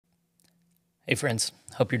Hey friends,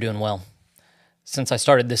 hope you're doing well. Since I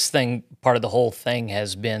started this thing, part of the whole thing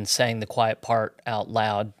has been saying the quiet part out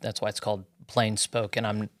loud. That's why it's called PlainSpoken.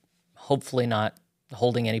 I'm hopefully not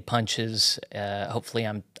holding any punches. Hopefully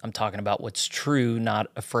I'm talking about what's true, not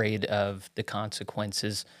afraid of the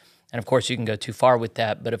consequences. And of course, you can go too far with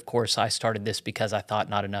that. But of course, I started this because I thought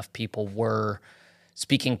not enough people were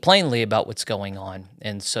speaking plainly about what's going on.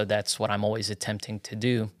 And so that's what I'm always attempting to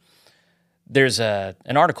do. There's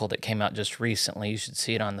an article that came out just recently. You should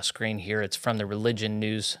see it on the screen here. It's from the Religion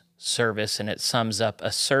News Service, and it sums up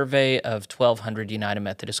a survey of 1,200 United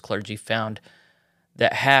Methodist clergy found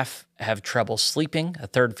that half have trouble sleeping, a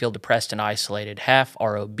third feel depressed and isolated, half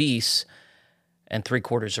are obese, and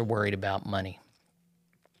 3/4 are worried about money.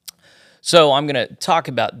 So I'm going to talk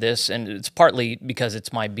about this, and it's partly because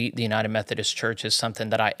it's my beat. The United Methodist Church is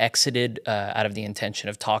something that I exited out of the intention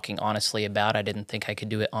of talking honestly about. I didn't think I could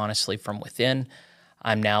do it honestly from within.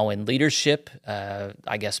 I'm now in leadership,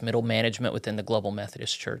 I guess middle management within the Global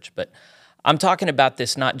Methodist Church. But I'm talking about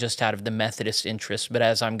this not just out of the Methodist interest, but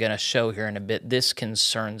as I'm going to show here in a bit, this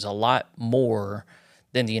concerns a lot more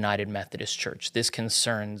than the United Methodist Church. This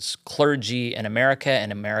concerns clergy in America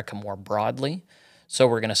and America more broadly. So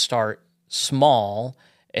we're going to start small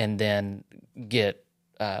and then get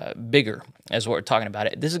bigger as what we're talking about.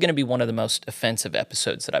 This is going to be one of the most offensive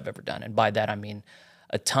episodes that I've ever done. And by that, I mean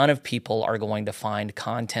a ton of people are going to find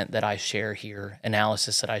content that I share here,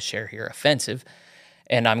 analysis that I share here, offensive.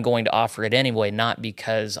 And I'm going to offer it anyway, not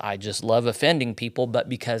because I just love offending people, but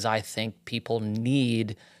because I think people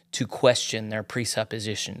need to question their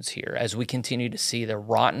presuppositions here. As we continue to see the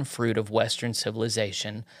rotten fruit of Western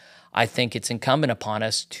civilization, I think it's incumbent upon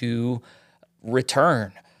us to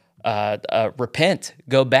return, repent,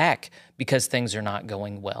 go back, because things are not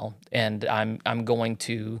going well. And I'm going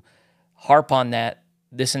to harp on that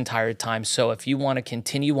this entire time. So if you want to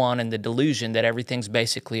continue on in the delusion that everything's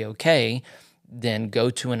basically okay, then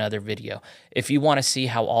go to another video. If you want to see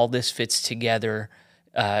how all this fits together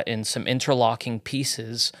in some interlocking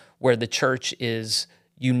pieces where the church is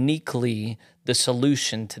uniquely the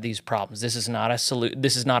solution to these problems. This is not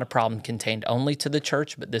a problem contained only to the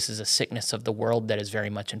church, but this is a sickness of the world that has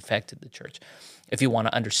very much infected the church. If you want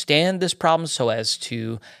to understand this problem so as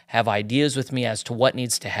to have ideas with me as to what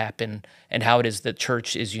needs to happen and how it is the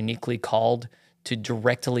church is uniquely called to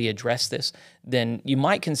directly address this, then you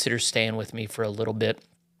might consider staying with me for a little bit.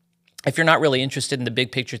 If you're not really interested in the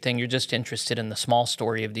big picture thing, you're just interested in the small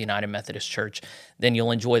story of the United Methodist Church, then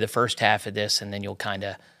you'll enjoy the first half of this, and then you'll kind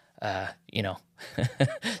of,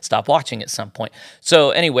 stop watching at some point.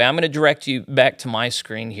 So anyway, I'm going to direct you back to my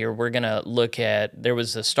screen here. We're going to look at, there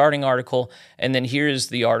was a starting article, and then here's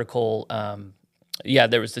the article.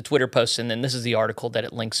 There was the Twitter post, and then this is the article that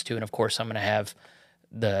it links to. And of course, I'm going to have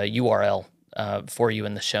the URL for you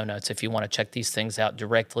in the show notes if you want to check these things out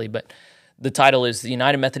directly. But the title is "The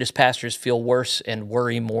United Methodist Pastors Feel Worse and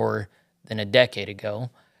Worry More Than a Decade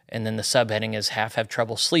Ago." And then the subheading is "Half Have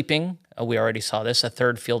Trouble Sleeping." We already saw this. A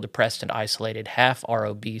third feel depressed and isolated. Half are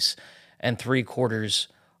obese. And 3/4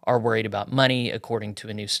 are worried about money, according to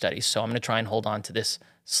a new study. So I'm going to try and hold on to this: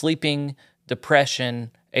 sleeping,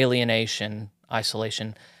 depression, alienation,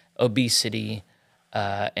 isolation, obesity,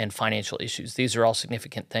 and financial issues. These are all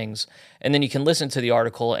significant things. And then you can listen to the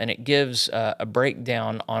article, and it gives a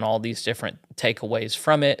breakdown on all these different takeaways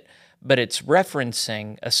from it, but it's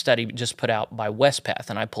referencing a study just put out by Wespath,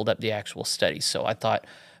 and I pulled up the actual study. So I thought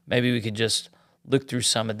maybe we could just look through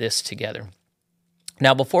some of this together.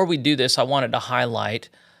 Now, before we do this, I wanted to highlight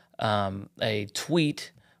a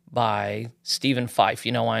tweet by Stephen Fife.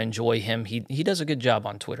 You know, I enjoy him. He does a good job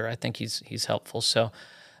on Twitter. I think he's helpful. So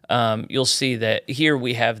you'll see that here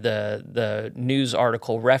we have the news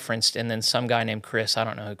article referenced, and then some guy named Chris, I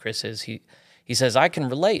don't know who Chris is, he says, "I can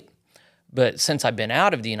relate, but since I've been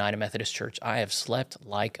out of the United Methodist Church, I have slept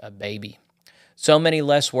like a baby. So many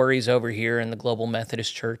less worries over here in the Global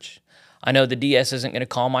Methodist Church. I know the DS isn't going to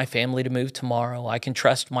call my family to move tomorrow. I can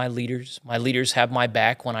trust my leaders. My leaders have my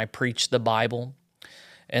back when I preach the Bible."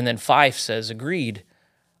 And then Fife says, "Agreed.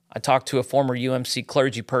 I talked to a former UMC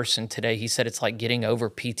clergy person today. He said it's like getting over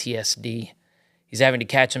PTSD. He's having to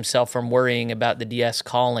catch himself from worrying about the DS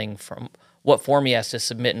calling, from what form he has to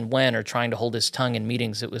submit and when, or trying to hold his tongue in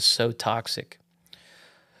meetings. It was so toxic."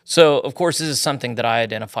 So, of course, this is something that I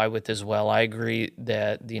identify with as well. I agree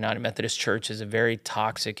that the United Methodist Church is a very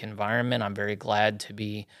toxic environment. I'm very glad to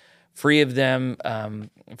be free of them.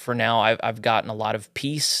 For now, I've gotten a lot of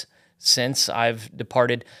peace since I've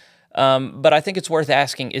departed. But I think it's worth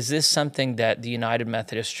asking, is this something that the United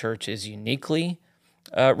Methodist Church is uniquely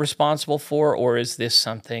responsible for, or is this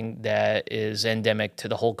something that is endemic to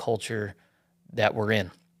the whole culture that we're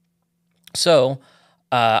in? So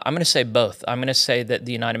I'm going to say both. I'm going to say that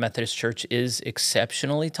the United Methodist Church is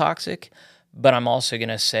exceptionally toxic, but I'm also going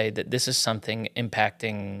to say that this is something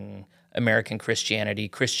impacting American Christianity,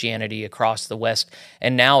 Christianity across the West.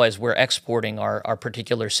 And now, as we're exporting our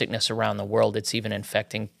particular sickness around the world, it's even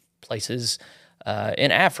infecting places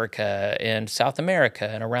in Africa and South America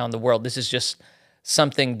and around the world. This is just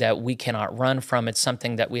something that we cannot run from. It's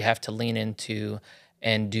something that we have to lean into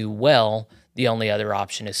and do well. The only other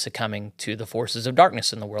option is succumbing to the forces of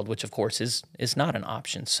darkness in the world, which of course is not an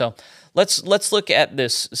option. So let's look at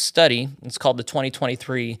this study. It's called the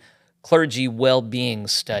 2023 Clergy Well-Being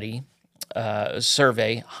Study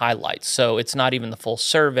Survey Highlights. So it's not even the full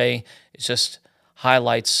survey; it's just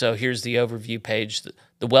highlights. So here's the overview page.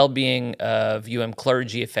 The well-being of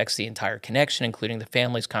clergy affects the entire connection, including the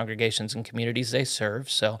families, congregations, and communities they serve.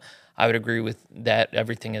 So I would agree with that.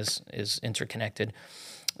 Everything is interconnected.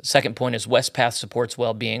 Second point is Wespath supports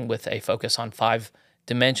well-being with a focus on 5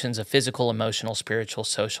 dimensions of physical, emotional, spiritual,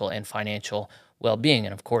 social, and financial well-being.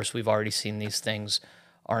 And of course, we've already seen these things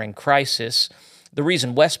are in crisis. The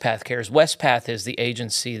reason Wespath cares, Wespath is the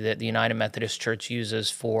agency that the United Methodist Church uses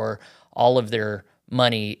for all of their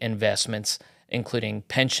money investments, including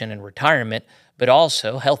pension and retirement, but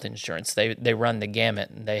also health insurance. They run the gamut,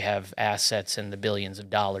 and they have assets in the billions of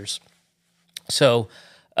dollars. So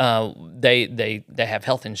they have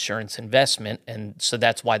health insurance investment, and so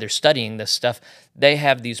that's why they're studying this stuff. They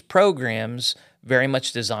have these programs very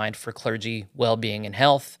much designed for clergy well-being and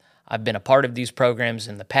health. I've been a part of these programs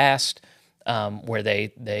in the past, where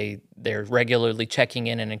they're regularly checking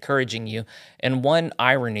in and encouraging you. And one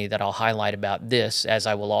irony that I'll highlight about this, as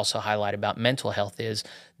I will also highlight about mental health, is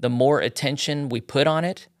the more attention we put on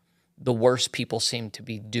it, the worse people seem to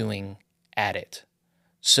be doing at it.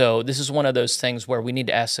 So this is one of those things where we need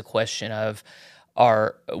to ask the question of,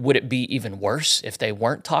 would it be even worse if they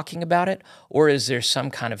weren't talking about it? Or is there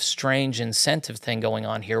some kind of strange incentive thing going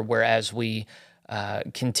on here, whereas we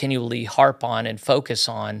continually harp on and focus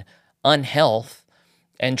on unhealth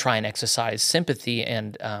and try and exercise sympathy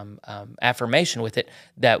and affirmation with it,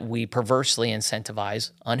 that we perversely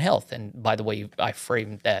incentivize unhealth? And by the way, I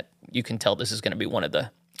framed that. You can tell this is going to be one of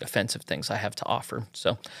the offensive things I have to offer.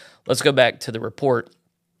 So let's go back to the report.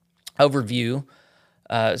 Overview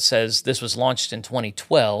says this was launched in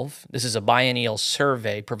 2012. This is a biennial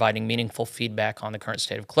survey providing meaningful feedback on the current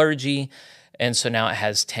state of clergy. And so now it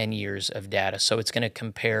has 10 years of data. So it's going to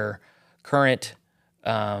compare current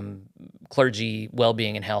clergy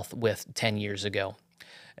well-being and health with 10 years ago.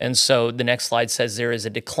 And so the next slide says there is a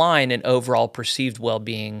decline in overall perceived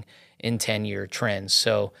well-being in 10-year trends.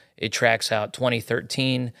 So it tracks out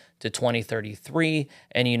 2013 to 2033,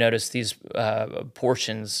 and you notice these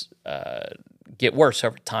portions get worse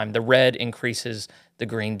over time. The red increases, the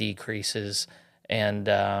green decreases, and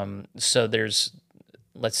so there's,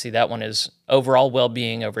 let's see, that one is overall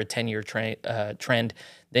well-being over a 10-year trend.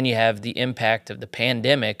 Then you have the impact of the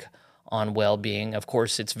pandemic on well-being. Of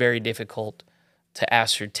course, it's very difficult to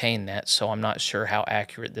ascertain that, so I'm not sure how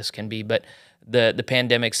accurate this can be, but the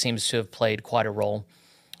pandemic seems to have played quite a role.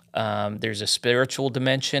 There's a spiritual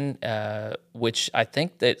dimension, which I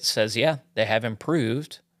think that says, yeah, they have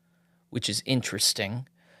improved, which is interesting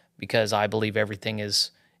because I believe everything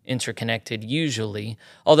is interconnected usually.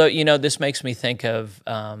 Although, this makes me think of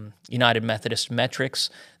United Methodist metrics.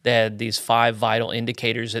 They had these 5 vital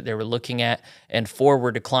indicators that they were looking at, and 4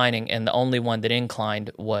 were declining, and the only one that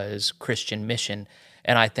inclined was Christian mission.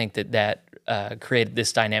 And I think that created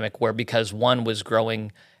this dynamic where, because one was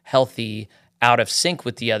growing healthy out of sync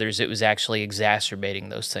with the others, it was actually exacerbating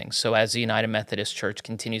those things. So as the United Methodist Church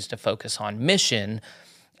continues to focus on mission,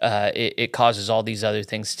 it causes all these other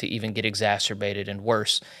things to even get exacerbated and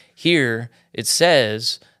worse. Here, it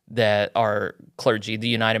says that our clergy, the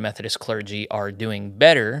United Methodist clergy, are doing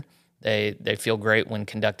better. They feel great when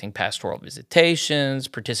conducting pastoral visitations,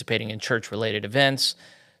 participating in church-related events.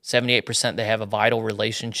 78% they have a vital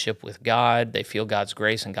relationship with God. They feel God's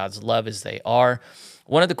grace and God's love as they are.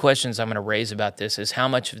 One of the questions I'm going to raise about this is how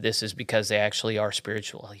much of this is because they actually are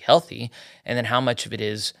spiritually healthy, and then how much of it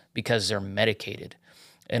is because they're medicated.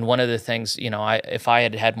 And one of the things, if I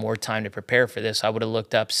had had more time to prepare for this, I would have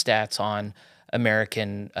looked up stats on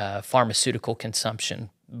American pharmaceutical consumption.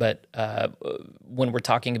 But when we're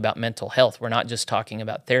talking about mental health, we're not just talking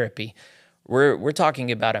about therapy. We're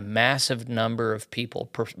talking about a massive number of people,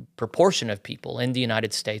 proportion of people in the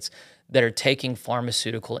United States that are taking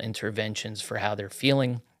pharmaceutical interventions for how they're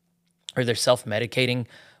feeling, or they're self-medicating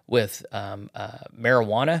with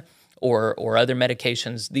marijuana or other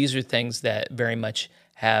medications. These are things that very much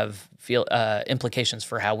have implications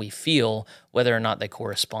for how we feel, whether or not they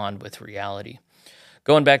correspond with reality.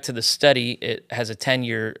 Going back to the study, it has a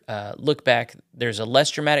 10-year look back. There's a less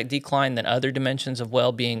dramatic decline than other dimensions of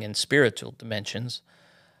well-being and spiritual dimensions.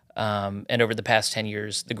 And over the past 10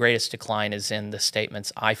 years, the greatest decline is in the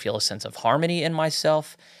statements, I feel a sense of harmony in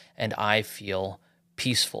myself, and I feel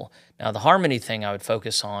peaceful. Now, the harmony thing I would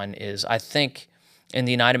focus on is, I think in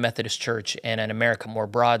the United Methodist Church and in America more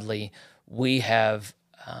broadly, we have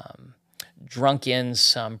drunk in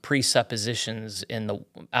some presuppositions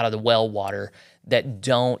out of the well water that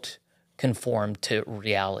don't conform to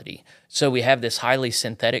reality. So we have this highly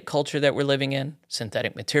synthetic culture that we're living in: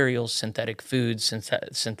 synthetic materials, synthetic foods,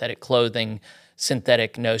 synthetic clothing,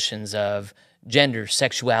 synthetic notions of gender,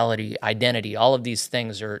 sexuality, identity. All of these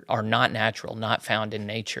things are not natural, not found in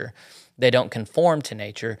nature. They don't conform to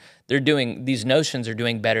nature. These notions are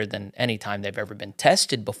doing better than any time they've ever been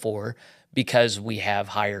tested before, because we have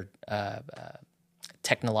higher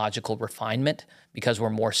technological refinement, because we're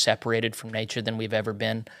more separated from nature than we've ever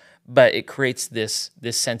been. But it creates this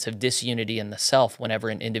sense of disunity in the self whenever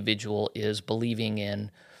an individual is believing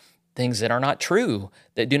in things that are not true,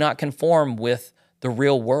 that do not conform with the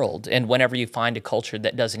real world. And whenever you find a culture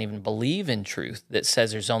that doesn't even believe in truth, that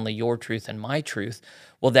says there's only your truth and my truth,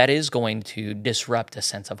 well, that is going to disrupt a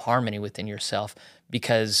sense of harmony within yourself,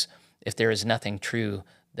 because if there is nothing true,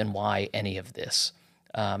 then why any of this?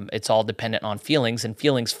 It's all dependent on feelings, and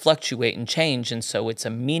feelings fluctuate and change, and so it's a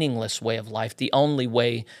meaningless way of life. The only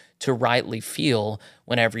way to rightly feel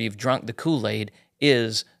whenever you've drunk the Kool-Aid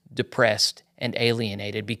is depressed and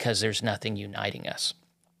alienated, because there's nothing uniting us.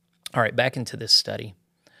 All right, back into this study.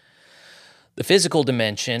 The physical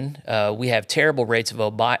dimension, we have terrible rates of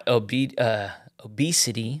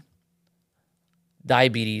obesity,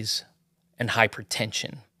 diabetes, and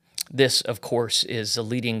hypertension. This, of course, is the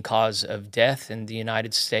leading cause of death in the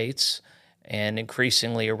United States, and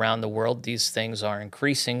increasingly around the world, these things are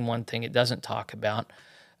increasing. One thing it doesn't talk about,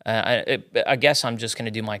 I guess I'm just going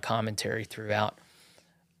to do my commentary throughout.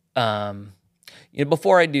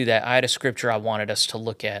 Before I do that, I had a scripture I wanted us to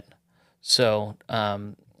look at. So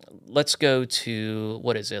let's go to,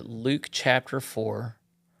 Luke chapter 4,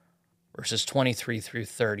 verses 23 through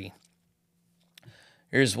 30.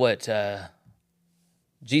 Here's what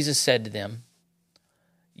Jesus said to them: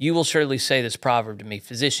 "You will surely say this proverb to me,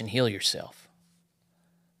 'Physician, heal yourself.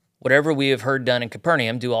 Whatever we have heard done in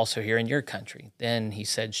Capernaum, do also here in your country.' Then he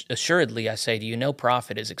said, 'Assuredly, I say to you, no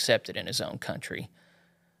prophet is accepted in his own country.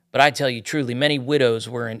 But I tell you truly, many widows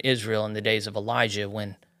were in Israel in the days of Elijah,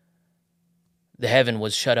 when the heaven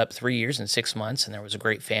was shut up 3 years and 6 months, and there was a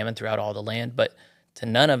great famine throughout all the land. But to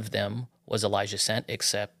none of them was Elijah sent,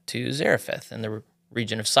 except to Zarephath in the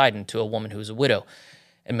region of Sidon, to a woman who was a widow.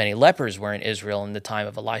 And many lepers were in Israel in the time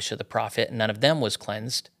of Elisha the prophet, and none of them was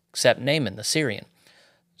cleansed, except Naaman the Syrian.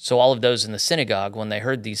 So all of those in the synagogue, when they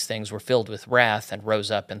heard these things, were filled with wrath, and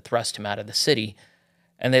rose up and thrust him out of the city.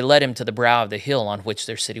 And they led him to the brow of the hill on which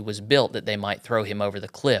their city was built, that they might throw him over the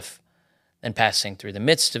cliff. Then passing through the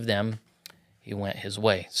midst of them, he went his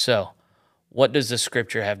way." So what does the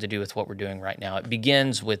scripture have to do with what we're doing right now? It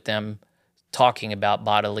begins with them talking about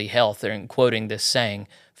bodily health. They're quoting this saying,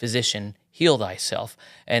 "Physician, heal thyself."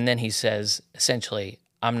 And then he says, essentially,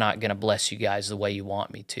 I'm not going to bless you guys the way you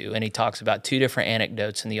want me to. And he talks about two different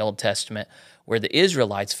anecdotes in the Old Testament where the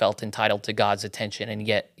Israelites felt entitled to God's attention, and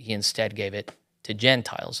yet he instead gave it to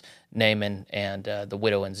Gentiles, Naaman and the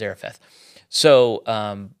widow in Zarephath. So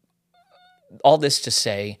all this to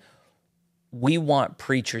say, we want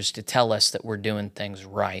preachers to tell us that we're doing things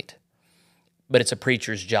right, but it's a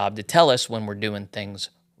preacher's job to tell us when we're doing things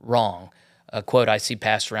wrong. A quote I see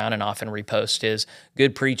passed around and often repost is,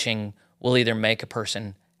 "Good preaching will either make a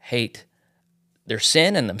person hate their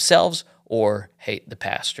sin and themselves or hate the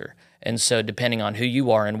pastor." And so depending on who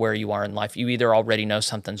you are and where you are in life, you either already know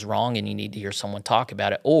something's wrong and you need to hear someone talk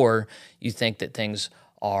about it, or you think that things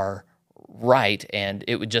are right and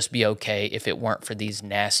it would just be okay if it weren't for these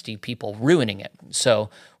nasty people ruining it. So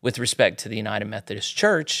with respect to the United Methodist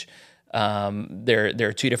Church, there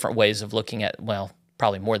are two different ways of looking at, well,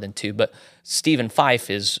 probably more than two, but Stephen Fife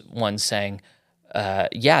is one saying,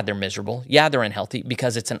 yeah, they're miserable. Yeah, they're unhealthy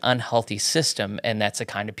because it's an unhealthy system, and that's the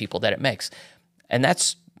kind of people that it makes. And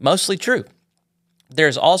that's mostly true.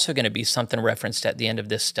 There's also going to be something referenced at the end of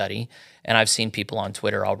this study, and I've seen people on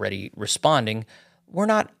Twitter already responding. We're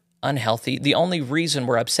not unhealthy. The only reason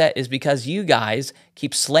we're upset is because you guys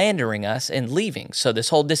keep slandering us and leaving. So this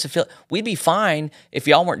whole we'd be fine if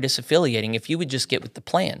y'all weren't disaffiliating, if you would just get with the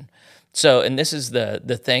plan. So, and this is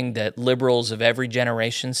the thing that liberals of every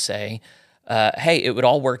generation say, hey, it would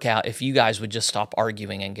all work out if you guys would just stop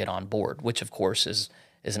arguing and get on board, which of course is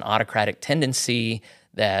an autocratic tendency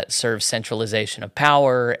that serves centralization of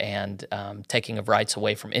power and taking of rights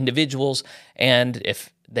away from individuals. And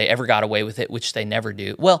if they ever got away with it, which they never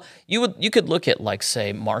do, well, you could look at, like,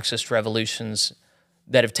 say, Marxist revolutions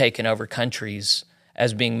that have taken over countries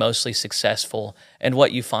as being mostly successful, and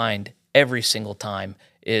what you find every single time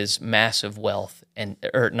is massive wealth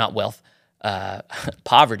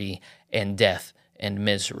poverty and death and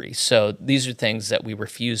misery. So these are things that we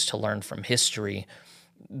refuse to learn from history.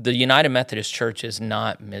 The United Methodist Church is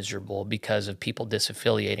not miserable because of people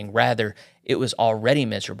disaffiliating. Rather, it was already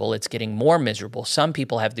miserable. It's getting more miserable. Some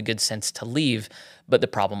people have the good sense to leave, but the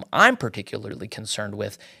problem I'm particularly concerned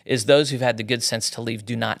with is those who've had the good sense to leave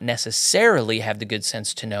do not necessarily have the good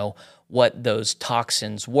sense to know what those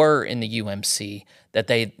toxins were in the UMC that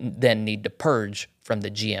they then need to purge from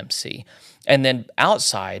the GMC. And then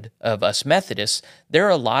outside of us Methodists, there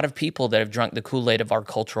are a lot of people that have drunk the Kool-Aid of our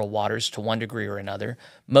cultural waters to one degree or another.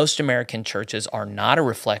 Most American churches are not a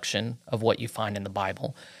reflection of what you find in the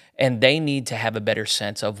Bible, and they need to have a better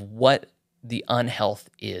sense of what the unhealth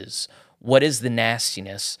is. What is the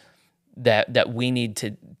nastiness that we need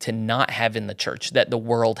to not have in the church, that the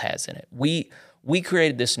world has in it? We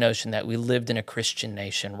created this notion that we lived in a Christian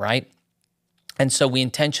nation, right? And so we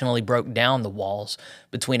intentionally broke down the walls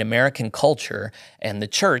between American culture and the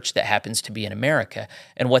church that happens to be in America.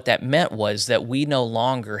 And what that meant was that we no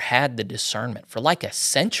longer had the discernment for like a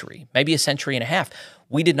century, maybe a century and a half.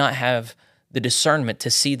 We did not have the discernment to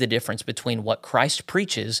see the difference between what Christ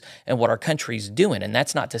preaches and what our country's doing. And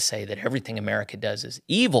that's not to say that everything America does is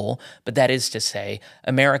evil, but that is to say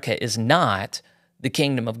America is not the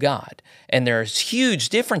kingdom of God. And there's huge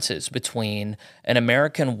differences between an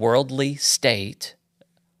American worldly state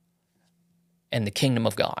and the kingdom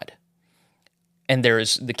of God. And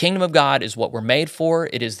the kingdom of God is what we're made for.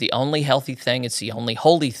 It is the only healthy thing. It's the only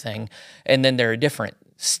holy thing. And then there are different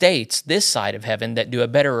states this side of heaven that do a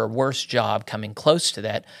better or worse job coming close to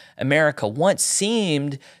that. America once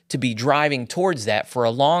seemed to be driving towards that for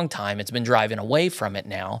a long time. It's been driving away from it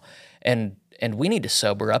now. And we need to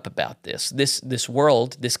sober up about this. This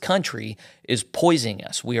world, this country is poisoning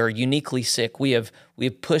us. We are uniquely sick. We have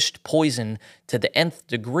pushed poison to the nth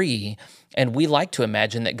degree, and we like to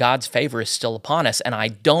imagine that God's favor is still upon us. And I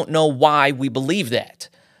don't know why we believe that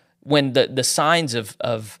when the signs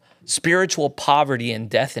of spiritual poverty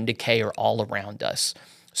and death and decay are all around us.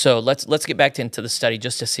 So let's get back into the study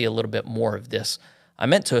just to see a little bit more of this. I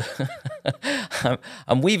meant to,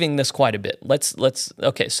 I'm weaving this quite a bit.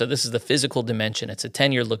 Okay, so this is the physical dimension. It's a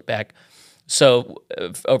 10-year look back. So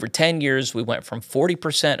over 10 years, we went from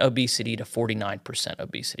 40% obesity to 49%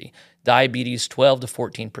 obesity. Diabetes, 12 to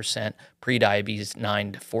 14%. Prediabetes,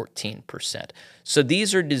 9 to 14%. So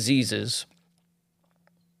these are diseases.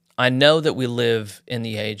 I know that we live in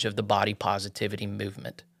the age of the body positivity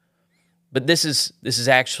movement, but this is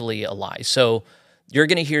actually a lie. So you're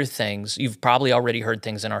going to hear things, you've probably already heard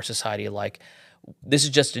things in our society like, this is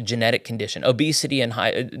just a genetic condition. Obesity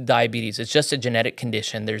and diabetes, it's just a genetic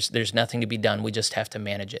condition. There's nothing to be done. We just have to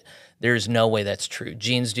manage it. There's no way that's true.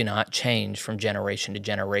 Genes do not change from generation to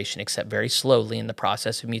generation, except very slowly in the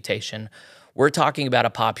process of mutation. We're talking about a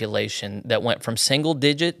population that went from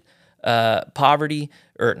single-digit obesity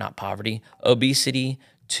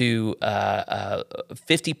to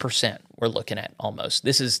 50%. We're looking at almost.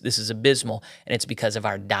 This is abysmal, and it's because of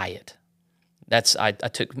our diet. I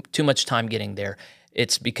took too much time getting there.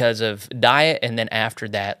 It's because of diet, and then after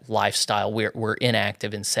that, lifestyle. We're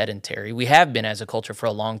inactive and sedentary. We have been as a culture for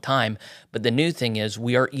a long time, but the new thing is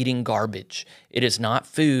we are eating garbage. It is not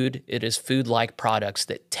food. It is food-like products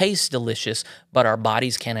that taste delicious, but our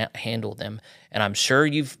bodies cannot handle them. And I'm sure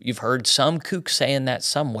you've heard some kook saying that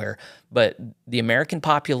somewhere, but the American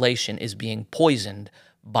population is being poisoned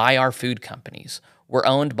by our food companies. We're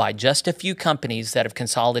owned by just a few companies that have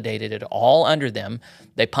consolidated it all under them.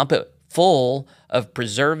 They pump it full of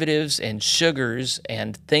preservatives and sugars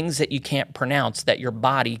and things that you can't pronounce that your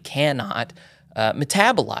body cannot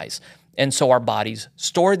metabolize. And so our bodies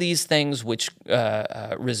store these things, which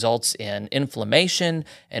results in inflammation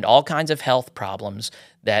and all kinds of health problems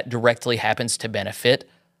that directly happens to benefit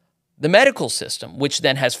the medical system, which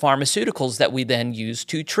then has pharmaceuticals that we then use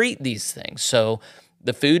to treat these things. So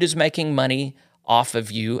the food is making money off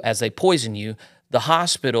of you as they poison you. The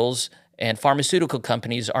hospitals and pharmaceutical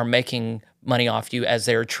companies are making money off you as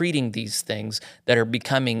they're treating these things that are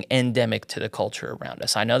becoming endemic to the culture around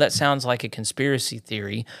us. I know that sounds like a conspiracy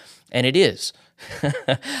theory, and it is.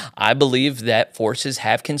 I believe that forces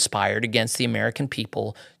have conspired against the American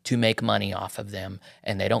people to make money off of them,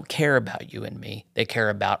 and they don't care about you and me. They care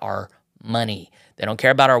about our money. They don't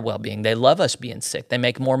care about our well-being. They love us being sick. They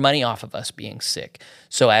make more money off of us being sick.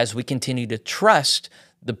 So as we continue to trust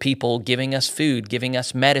the people giving us food, giving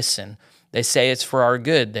us medicine, they say it's for our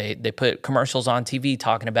good. They put commercials on TV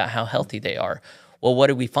talking about how healthy they are. Well, what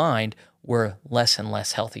do we find? We're less and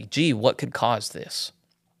less healthy. Gee, what could cause this?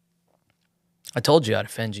 I told you I'd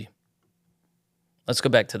offend you. Let's go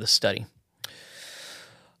back to the study.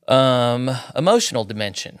 Emotional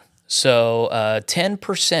dimension. So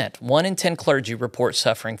 10%, 1 in 10 clergy report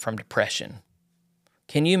suffering from depression.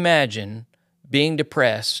 Can you imagine being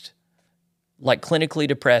depressed, like clinically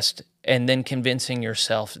depressed, and then convincing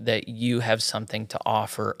yourself that you have something to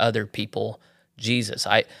offer other people Jesus?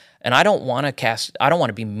 I don't want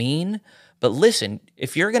to be mean, but listen,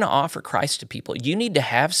 if you're going to offer Christ to people, you need to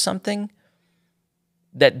have something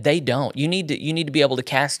that they don't. You need to be able to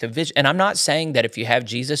cast a vision. And I'm not saying that if you have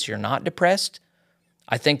Jesus, you're not depressed.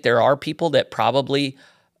 I think there are people that probably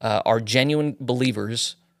are genuine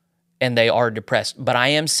believers and they are depressed. But I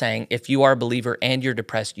am saying if you are a believer and you're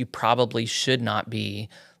depressed, you probably should not be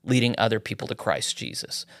leading other people to Christ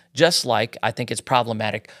Jesus. Just like I think it's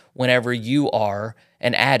problematic whenever you are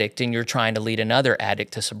an addict and you're trying to lead another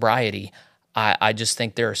addict to sobriety. I just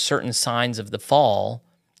think there are certain signs of the fall.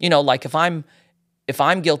 You know, like if I'm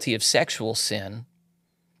guilty of sexual sin,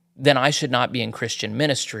 then I should not be in Christian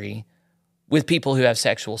ministry with people who have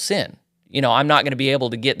sexual sin. You know, I'm not going to be able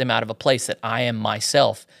to get them out of a place that I am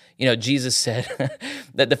myself. You know, Jesus said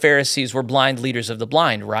that the Pharisees were blind leaders of the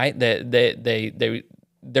blind, right? They're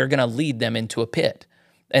going to lead them into a pit.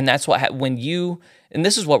 And that's what, and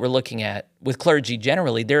this is what we're looking at with clergy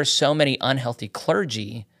generally. There are so many unhealthy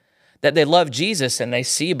clergy that they love Jesus and they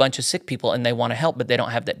see a bunch of sick people and they want to help, but they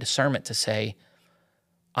don't have that discernment to say,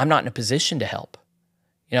 I'm not in a position to help.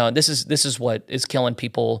 You know, this is what is killing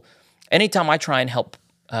people. Anytime I try and help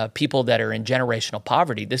people that are in generational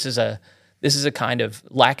poverty, this is a kind of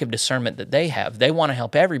lack of discernment that they have. They want to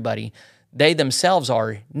help everybody. They themselves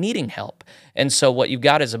are needing help. And so what you've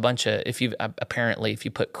got is a bunch of, if you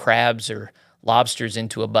put crabs or lobsters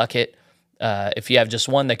into a bucket, if you have just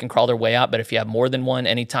one, they can crawl their way out. But if you have more than one,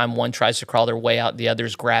 anytime one tries to crawl their way out, the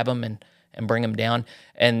others grab them and bring them down.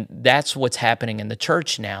 And that's what's happening in the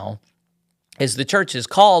church now, is the church is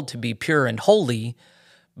called to be pure and holy,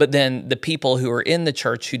 but then the people who are in the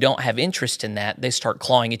church who don't have interest in that, they start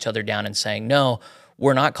clawing each other down and saying, no,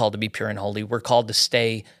 we're not called to be pure and holy. We're called to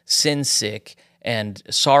stay sin sick and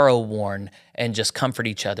sorrow worn and just comfort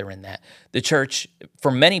each other in that. The church, for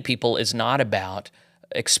many people, is not about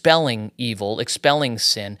expelling evil, expelling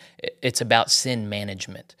sin. It's about sin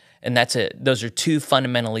management. And those are two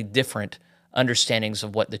fundamentally different understandings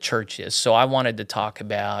of what the church is. So I wanted to talk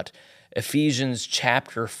about Ephesians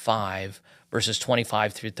chapter 5, verses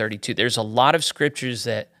 25 through 32. There's a lot of scriptures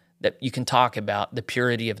that you can talk about the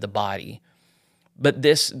purity of the body. But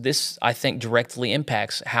this I think directly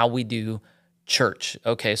impacts how we do church.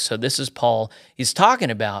 Okay, so this is Paul. He's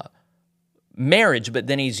talking about marriage, but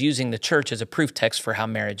then he's using the church as a proof text for how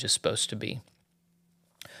marriage is supposed to be.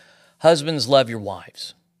 Husbands, love your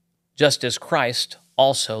wives, just as Christ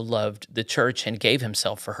also loved the church and gave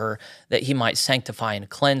himself for her, that he might sanctify and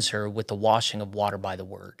cleanse her with the washing of water by the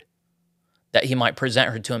word, that he might present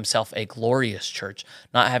her to himself a glorious church,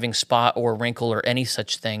 not having spot or wrinkle or any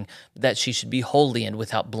such thing, but that she should be holy and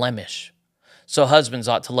without blemish. So husbands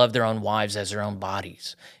ought to love their own wives as their own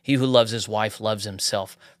bodies. He who loves his wife loves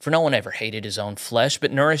himself. For no one ever hated his own flesh,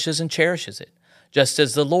 but nourishes and cherishes it, just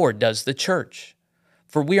as the Lord does the church.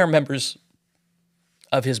 For we are members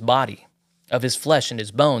of his body, of his flesh and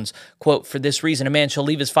his bones. Quote, for this reason a man shall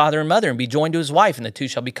leave his father and mother and be joined to his wife, and the two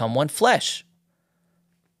shall become one flesh.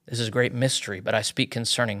 This is a great mystery, but I speak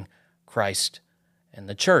concerning Christ and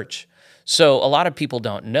the church. So a lot of people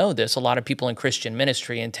don't know this. A lot of people in Christian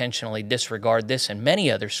ministry intentionally disregard this and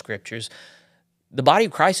many other scriptures. The body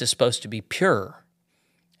of Christ is supposed to be pure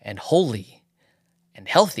and holy and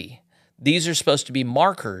healthy. These are supposed to be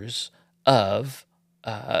markers of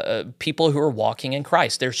people who are walking in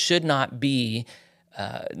Christ. There should not be,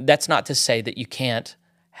 that's not to say that you can't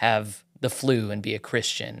have the flu and be a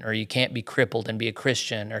Christian, or you can't be crippled and be a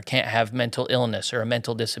Christian, or can't have mental illness or a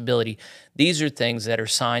mental disability. These are things that are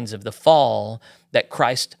signs of the fall that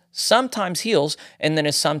Christ sometimes heals, and then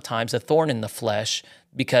is sometimes a thorn in the flesh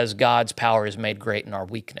because God's power is made great in our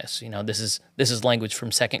weakness. You know, this is language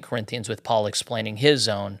from 2 Corinthians with Paul explaining his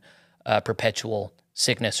own perpetual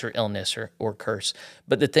sickness or illness or curse.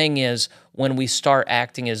 But the thing is, when we start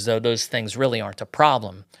acting as though those things really aren't a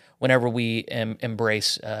problem, whenever we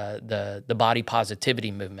embrace the body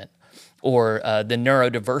positivity movement or the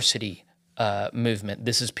neurodiversity movement.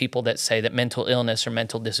 This is people that say that mental illness or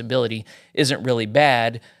mental disability isn't really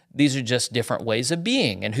bad. These are just different ways of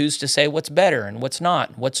being, and who's to say what's better and what's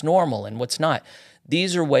not, what's normal and what's not.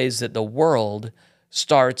 These are ways that the world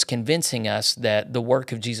starts convincing us that the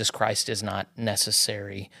work of Jesus Christ is not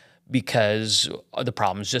necessary, because the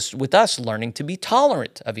problem is just with us learning to be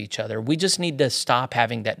tolerant of each other. We just need to stop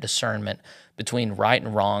having that discernment between right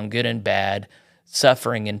and wrong, good and bad,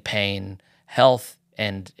 suffering and pain, health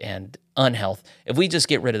and unhealth. If we just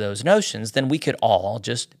get rid of those notions, then we could all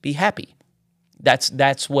just be happy.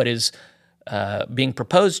 That's what is being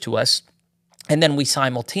proposed to us. And then we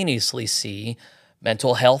simultaneously see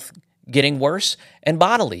mental health getting worse and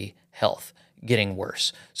bodily health getting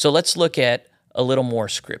worse. So let's look at a little more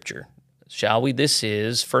scripture, shall we? This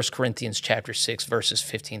is 1 Corinthians chapter 6, verses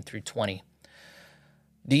 15 through 20.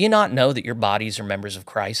 Do you not know that your bodies are members of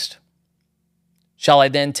Christ? Shall I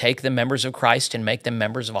then take the members of Christ and make them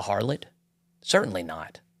members of a harlot? Certainly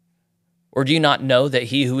not. Or do you not know that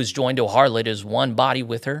he who is joined to a harlot is one body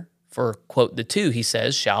with her? For, quote, the two, he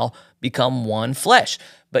says, shall become one flesh.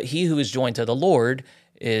 But he who is joined to the Lord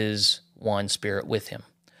is one spirit with him.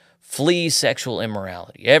 Flee sexual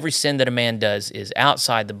immorality. Every sin that a man does is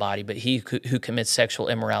outside the body, but he who commits sexual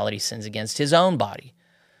immorality sins against his own body.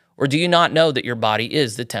 Or do you not know that your body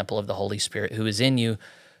is the temple of the Holy Spirit who is in you,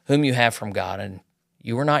 whom you have from God, and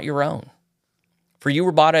you are not your own? For you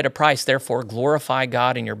were bought at a price, therefore glorify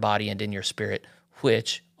God in your body and in your spirit,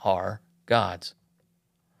 which are God's.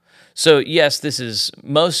 So yes, this is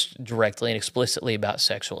most directly and explicitly about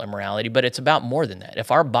sexual immorality, but it's about more than that. If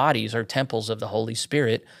our bodies are temples of the Holy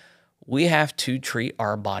Spirit, we have to treat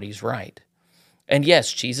our bodies right. And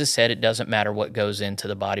yes, Jesus said it doesn't matter what goes into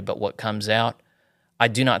the body, but what comes out. I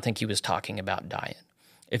do not think he was talking about diet.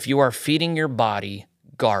 If you are feeding your body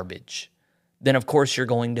garbage, then of course you're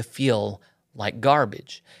going to feel like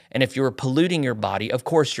garbage. And if you're polluting your body, of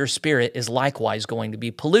course your spirit is likewise going to be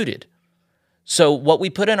polluted. So what we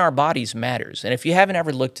put in our bodies matters. And if you haven't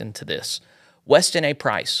ever looked into this, Weston A.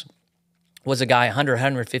 Price was a guy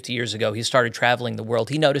 150 years ago. He started traveling the world.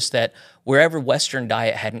 He noticed that wherever Western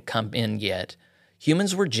diet hadn't come in yet,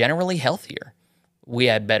 humans were generally healthier. We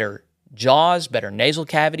had better jaws, better nasal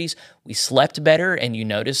cavities. We slept better, and you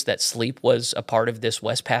notice that sleep was a part of this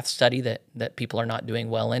Wespath study that people are not doing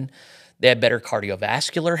well in. They had better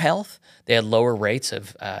cardiovascular health. They had lower rates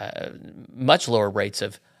of, much lower rates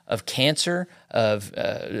of cancer, of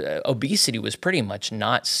obesity was pretty much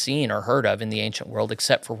not seen or heard of in the ancient world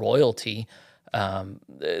except for royalty.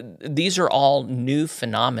 These are all new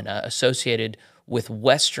phenomena associated with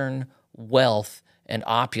Western wealth and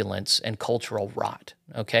opulence and cultural rot,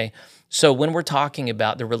 okay? So when we're talking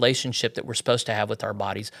about the relationship that we're supposed to have with our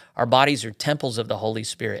bodies are temples of the Holy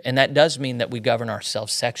Spirit, and that does mean that we govern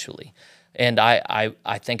ourselves sexually. And I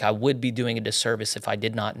think I would be doing a disservice if I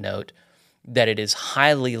did not note that it is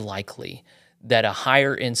highly likely that a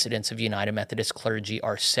higher incidence of United Methodist clergy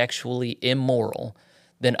are sexually immoral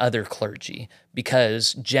than other clergy,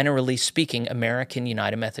 because generally speaking, American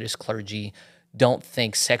United Methodist clergy don't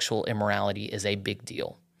think sexual immorality is a big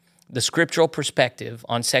deal. The scriptural perspective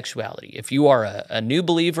on sexuality, if you are a new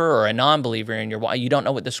believer or a non-believer and you don't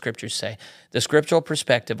know what the scriptures say, the scriptural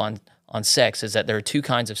perspective on sex is that there are two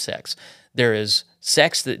kinds of sex. There is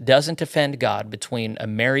sex that doesn't offend God between a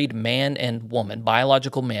married man and woman,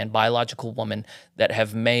 biological man, biological woman, that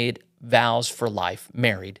have made vows for life,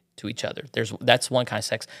 married to each other. That's one kind of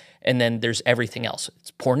sex. And then there's everything else.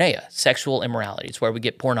 It's porneia, sexual immorality. It's where we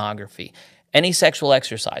get pornography. Any sexual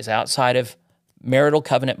exercise outside of marital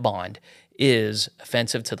covenant bond is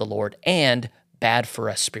offensive to the Lord and bad for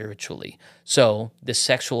us spiritually. So this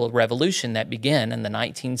sexual revolution that began in the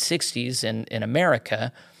 1960s in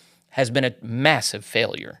America has been a massive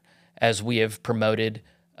failure, as we have promoted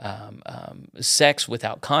sex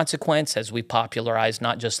without consequence, as we popularized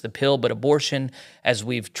not just the pill but abortion, as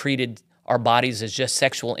we've treated our bodies as just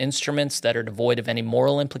sexual instruments that are devoid of any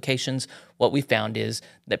moral implications. What we found is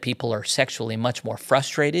that people are sexually much more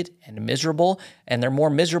frustrated and miserable, and they're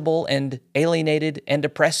more miserable and alienated and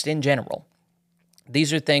depressed in general.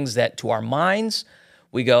 These are things that to our minds,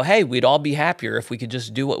 we go, hey, we'd all be happier if we could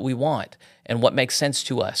just do what we want and what makes sense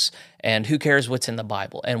to us, and who cares what's in the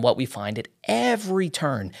Bible. And what we find at every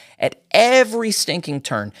turn, at every stinking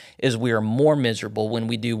turn, is we are more miserable when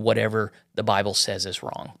we do whatever the Bible says is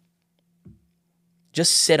wrong.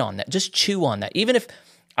 Just sit on that. Just chew on that. Even if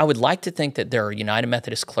I would like to think that there are United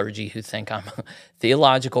Methodist clergy who think I'm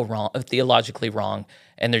theologically wrong,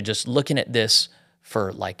 and they're just looking at this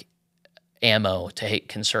for like ammo to hate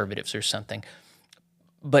conservatives or something.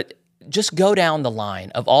 But just go down the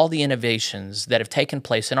line of all the innovations that have taken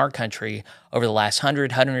place in our country over the last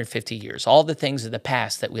 150 years, all the things of the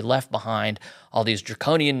past that we left behind, all these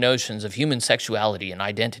draconian notions of human sexuality and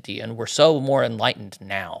identity, and we're so more enlightened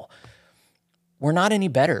now. We're not any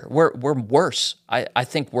better. We're worse. I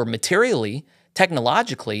think we're materially,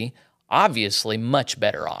 technologically, obviously much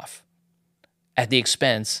better off at the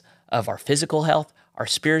expense of our physical health, our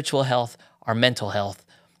spiritual health, our mental health.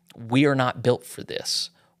 We are not built for this.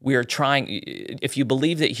 We are trying, if you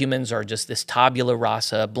believe that humans are just this tabula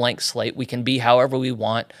rasa, blank slate, we can be however we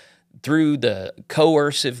want. Through the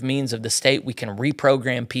coercive means of the state, we can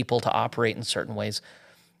reprogram people to operate in certain ways.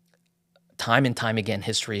 Time and time again,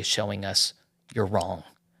 history is showing us you're wrong.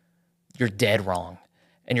 You're dead wrong.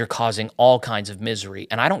 And you're causing all kinds of misery.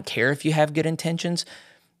 And I don't care if you have good intentions.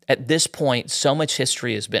 At this point, so much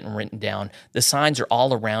history has been written down. The signs are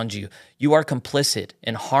all around you. You are complicit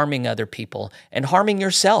in harming other people and harming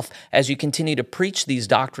yourself as you continue to preach these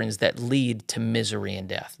doctrines that lead to misery and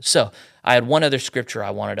death. So I had one other scripture I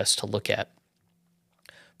wanted us to look at.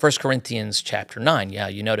 1 Corinthians chapter 9. Yeah,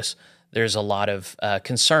 you notice there's a lot of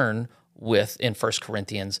concern with, in 1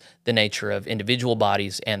 Corinthians, the nature of individual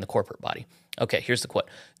bodies and the corporate body. Okay, here's the quote.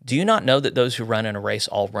 Do you not know that those who run in a race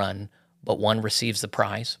all run, but one receives the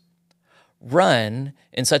prize? Run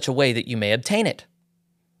in such a way that you may obtain it.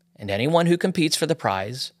 And anyone who competes for the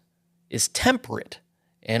prize is temperate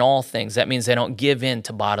in all things. That means they don't give in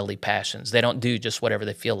to bodily passions. They don't do just whatever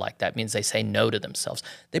they feel like. That means they say no to themselves.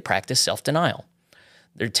 They practice self-denial.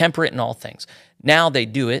 They're temperate in all things. Now they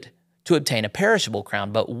do it to obtain a perishable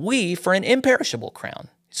crown, but we for an imperishable crown.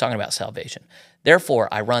 He's talking about salvation. Therefore,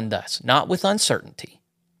 I run thus, not with uncertainty.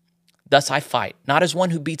 Thus I fight, not as one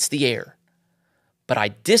who beats the air, but I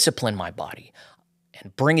discipline my body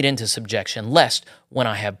and bring it into subjection, lest when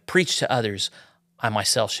I have preached to others, I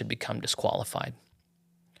myself should become disqualified.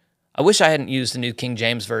 I wish I hadn't used the New King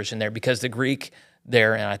James Version there, because the Greek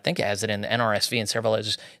there, and I think it has it in the NRSV and several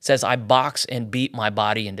others, says, I box and beat my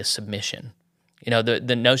body into submission. You know,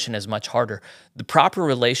 the notion is much harder. The proper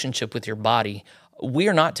relationship with your body, we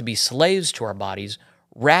are not to be slaves to our bodies.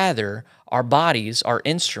 Rather, our bodies are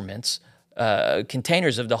instruments,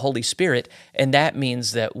 containers of the Holy Spirit, and that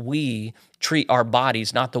means that we treat our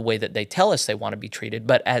bodies not the way that they tell us they want to be treated,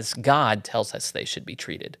 but as God tells us they should be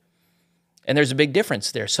treated. And there's a big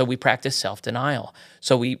difference there. So we practice self-denial.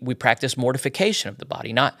 So we practice mortification of the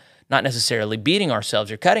body, not necessarily beating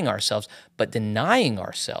ourselves or cutting ourselves, but denying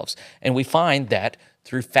ourselves. And we find that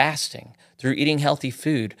through fasting, through eating healthy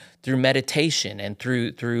food, through meditation, and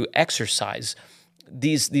through exercise,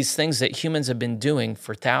 these things that humans have been doing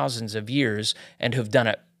for thousands of years and have done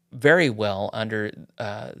it very well under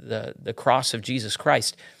the cross of Jesus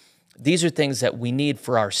Christ, these are things that we need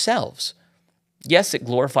for ourselves. Yes, it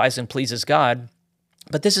glorifies and pleases God,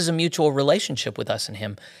 but this is a mutual relationship with us and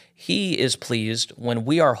Him. He is pleased when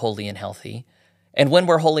we are holy and healthy, and when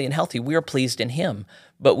we're holy and healthy, we are pleased in Him.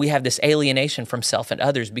 But we have this alienation from self and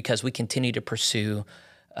others because we continue to pursue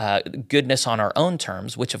goodness on our own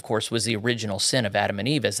terms, which of course was the original sin of Adam and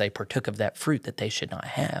Eve as they partook of that fruit that they should not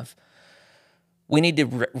have. We need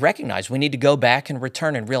to recognize, we need to go back and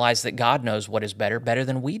return and realize that God knows what is better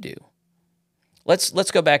than we do.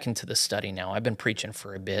 Let's go back into the study now. I've been preaching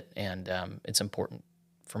for a bit, and it's important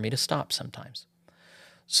for me to stop sometimes.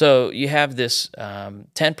 So you have this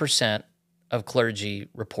 10% of clergy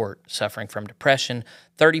report suffering from depression,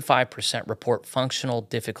 35% report functional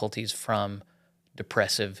difficulties from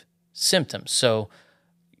depressive symptoms. So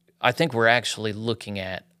I think we're actually looking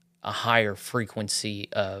at a higher frequency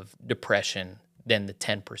of depression than the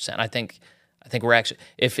 10%. I think we're actually,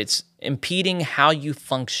 if it's impeding how you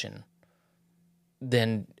function,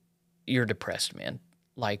 then you're depressed, man.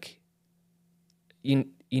 Like, you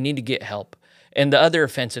need to get help. And the other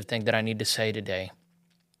offensive thing that I need to say today,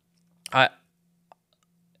 I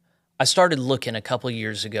started looking a couple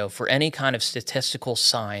years ago for any kind of statistical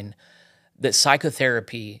sign that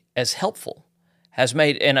psychotherapy as helpful has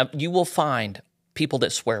made, and you will find people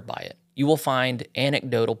that swear by it. You will find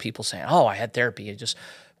anecdotal people saying, oh, I had therapy.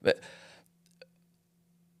 But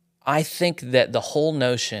I think that the whole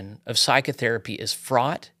notion of psychotherapy is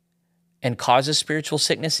fraught and causes spiritual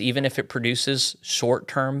sickness, even if it produces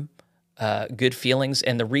short-term good feelings.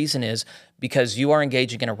 And the reason is because you are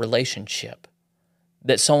engaging in a relationship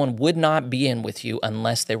that someone would not be in with you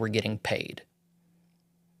unless they were getting paid.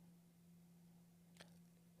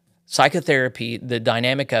 Psychotherapy, the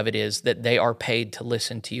dynamic of it is that they are paid to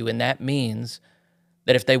listen to you, and that means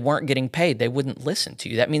that if they weren't getting paid, they wouldn't listen to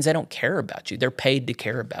you. That means they don't care about you. They're paid to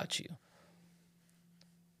care about you.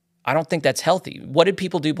 I don't think that's healthy. What did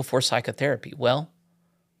people do before psychotherapy? Well,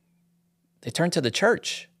 they turned to the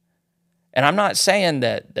church. And I'm not saying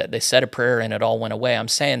that they said a prayer and it all went away. I'm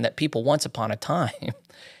saying that people once upon a time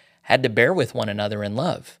had to bear with one another in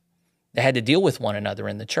love. They had to deal with one another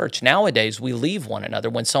in the church. Nowadays, we leave one another.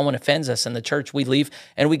 When someone offends us in the church, we leave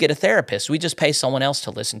and we get a therapist. We just pay someone else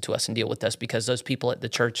to listen to us and deal with us because those people at the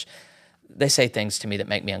church, they say things to me that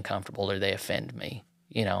make me uncomfortable or they offend me,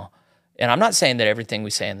 you know. And I'm not saying that everything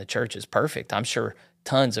we say in the church is perfect. I'm sure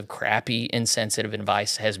tons of crappy, insensitive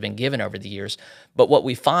advice has been given over the years. But what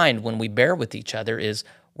we find when we bear with each other is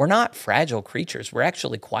we're not fragile creatures. We're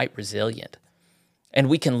actually quite resilient. And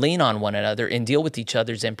we can lean on one another and deal with each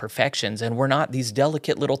other's imperfections. And we're not these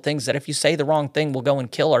delicate little things that if you say the wrong thing, we'll go and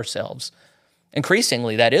kill ourselves.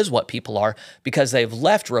 Increasingly, that is what people are because they've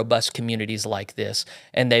left robust communities like this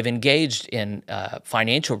and they've engaged in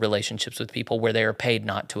financial relationships with people where they are paid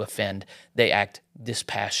not to offend. They act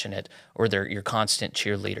dispassionate or they're your constant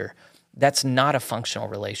cheerleader. That's not a functional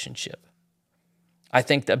relationship. I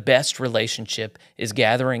think the best relationship is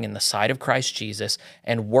gathering in the sight of Christ Jesus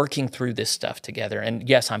and working through this stuff together. And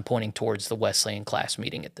yes, I'm pointing towards the Wesleyan class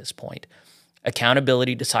meeting at this point.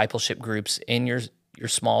 Accountability discipleship groups in your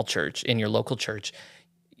small church, in your local church,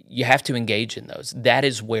 you have to engage in those. That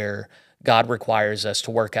is where God requires us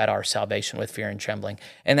to work out our salvation with fear and trembling.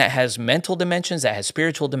 And that has mental dimensions, that has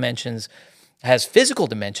spiritual dimensions, has physical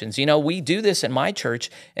dimensions. You know, we do this in my church,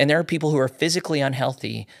 and there are people who are physically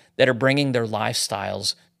unhealthy that are bringing their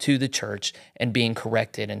lifestyles to the church and being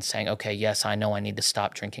corrected and saying, okay, yes, I know I need to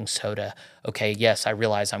stop drinking soda. Okay, yes, I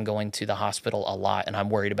realize I'm going to the hospital a lot and I'm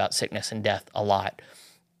worried about sickness and death a lot.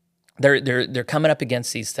 They're coming up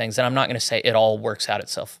against these things, and I'm not going to say it all works out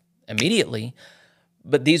itself immediately,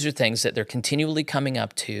 but these are things that they're continually coming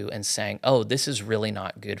up to and saying, oh, this is really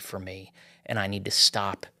not good for me, and I need to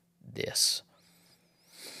stop this.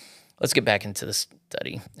 Let's get back into the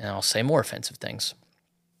study, and I'll say more offensive things.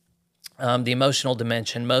 The emotional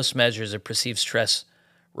dimension, most measures of perceived stress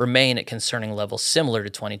remain at concerning levels similar to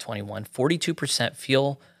 2021. 42%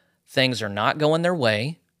 feel things are not going their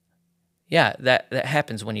way. Yeah, that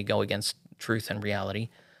happens when you go against truth and reality.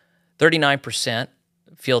 39%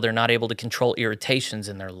 feel they're not able to control irritations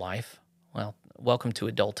in their life. Well, welcome to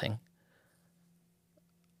adulting.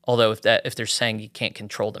 Although if they're saying you can't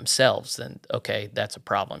control themselves, then okay, that's a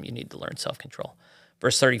problem. You need to learn self-control.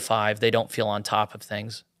 Verse 35, they don't feel on top of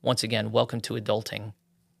things. Once again, welcome to adulting.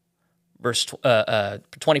 Verse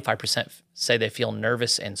 25% say they feel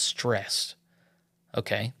nervous and stressed.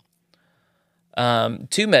 Okay.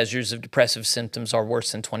 2 measures of depressive symptoms are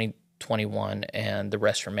worse than 2021, and the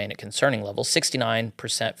rest remain at concerning levels.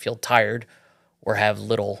 69% feel tired or have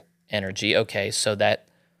little energy. Okay, so that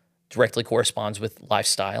directly corresponds with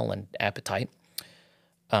lifestyle and appetite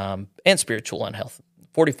and spiritual unhealth.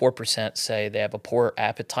 44% say they have a poor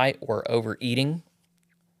appetite or overeating.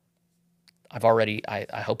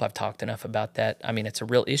 I hope I've talked enough about that. I mean, it's a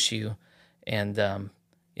real issue, and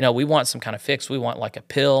we want some kind of fix. We want like a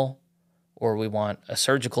pill, or we want a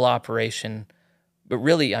surgical operation. But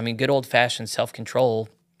really, I mean, good old-fashioned self-control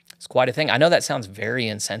is quite a thing. I know that sounds very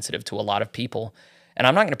insensitive to a lot of people, and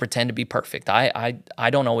I'm not going to pretend to be perfect. I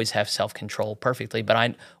don't always have self-control perfectly,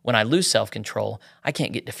 but when I lose self-control, I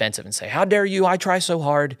can't get defensive and say, how dare you, I try so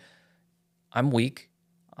hard. I'm weak.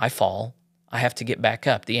 I fall. I have to get back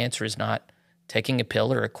up. The answer is not taking a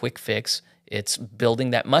pill or a quick fix. It's building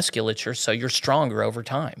that musculature so you're stronger over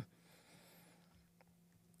time.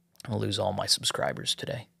 I'll lose all my subscribers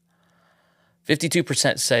today.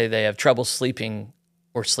 52% say they have trouble sleeping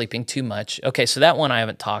or sleeping too much. Okay, so that one I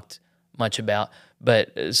haven't talked much about,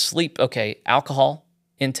 but sleep, okay, alcohol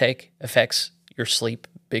intake affects your sleep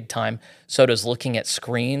big time. So does looking at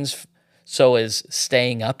screens. So is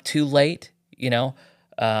staying up too late,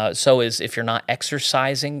 So is if you're not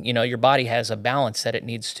exercising, your body has a balance that it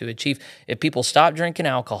needs to achieve. If people stop drinking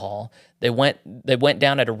alcohol, they went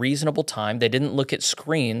down at a reasonable time. They didn't look at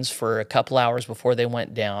screens for a couple hours before they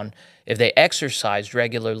went down. If they exercised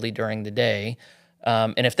regularly during the day,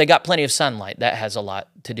 and if they got plenty of sunlight, that has a lot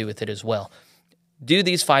to do with it as well. Do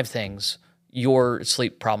these 5 things, your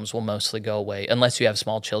sleep problems will mostly go away, unless you have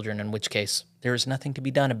small children, in which case there is nothing to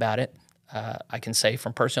be done about it. I can say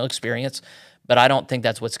from personal experience, but I don't think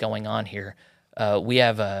that's what's going on here. We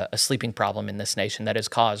have a sleeping problem in this nation that is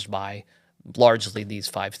caused by largely these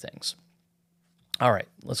 5 things. All right,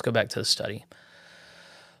 let's go back to the study.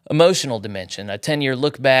 Emotional dimension, a 10-year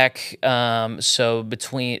look back. So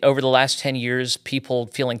over the last 10 years, people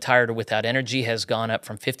feeling tired or without energy has gone up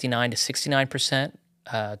from 59 to 69%.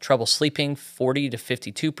 Trouble sleeping, 40 to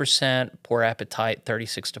 52%. Poor appetite,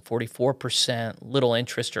 36 to 44%. Little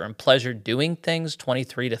interest or pleasure doing things,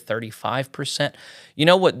 23 to 35%. You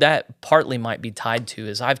know what that partly might be tied to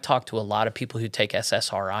is I've talked to a lot of people who take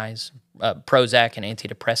SSRIs, Prozac and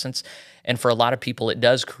antidepressants. And for a lot of people, it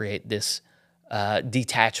does create this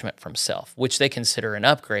detachment from self, which they consider an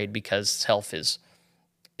upgrade because self is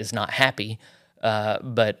not happy.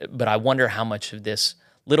 But I wonder how much of this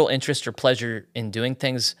little interest or pleasure in doing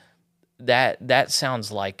things, that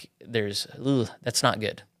sounds like that's not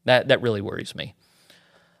good. That really worries me.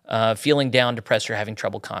 Feeling down, depressed, or having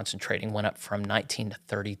trouble concentrating went up from 19 to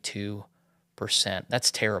 32%.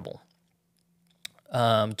 That's terrible.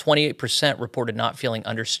 28% reported not feeling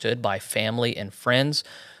understood by family and friends.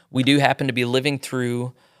 We do happen to be living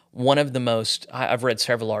through one of the most, I've read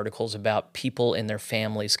several articles about people in their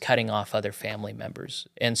families cutting off other family members.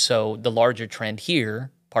 And so the larger trend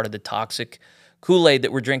here, part of the toxic Kool-Aid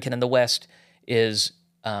that we're drinking in the West is,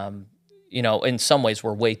 in some ways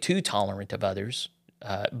we're way too tolerant of others,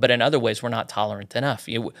 but in other ways we're not tolerant enough.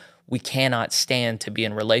 We cannot stand to be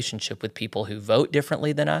in relationship with people who vote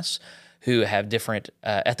differently than us, who have different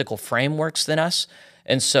ethical frameworks than us.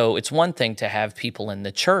 And so it's one thing to have people in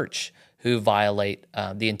the church who violate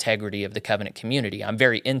the integrity of the covenant community. I'm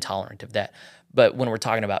very intolerant of that. But when we're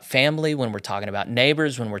talking about family, when we're talking about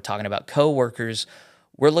neighbors, when we're talking about coworkers,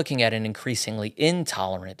 we're looking at an increasingly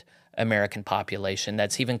intolerant American population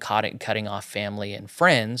that's even cutting off family and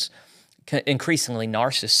friends, increasingly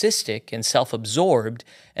narcissistic and self-absorbed.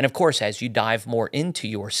 And of course, as you dive more into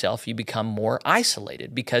yourself, you become more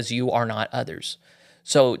isolated because you are not others.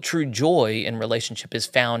 So true joy in relationship is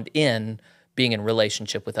found in being in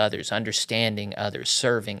relationship with others, understanding others,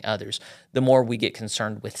 serving others. The more we get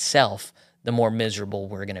concerned with self, the more miserable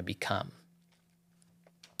we're going to become.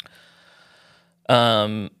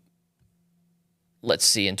 Let's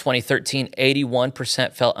see, in 2013,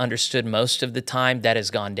 81% felt understood most of the time. That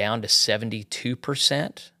has gone down to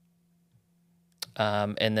 72%.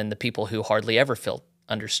 And then the people who hardly ever felt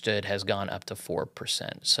understood has gone up to 4%.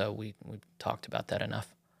 So we've talked about that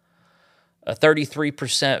enough.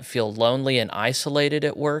 33% feel lonely and isolated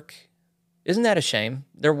at work. Isn't that a shame?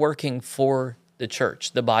 They're working for the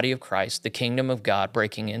church, the body of Christ, the kingdom of God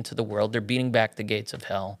breaking into the world. They're beating back the gates of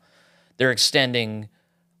hell. They're extending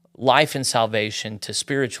life and salvation to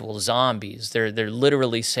spiritual zombies. They're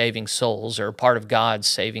literally saving souls, or part of God's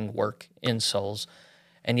saving work in souls.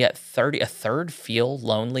 And yet a third feel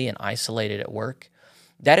lonely and isolated at work.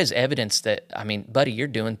 That is evidence that, buddy, you're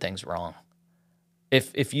doing things wrong.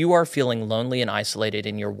 If you are feeling lonely and isolated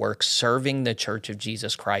in your work serving the church of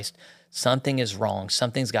Jesus Christ, something is wrong.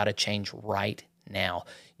 Something's got to change right now.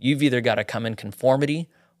 You've either got to come in conformity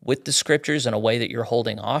with the scriptures in a way that you're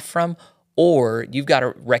holding off from, or you've got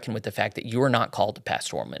to reckon with the fact that you are not called to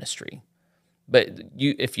pastoral ministry. But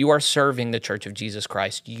if you are serving the church of Jesus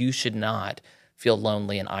Christ, you should not feel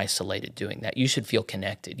lonely and isolated doing that. You should feel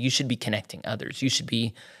connected. You should be connecting others. You should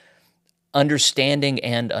be understanding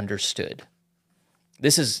and understood.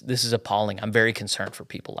 This is appalling. I'm very concerned for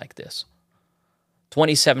people like this.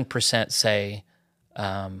 27% say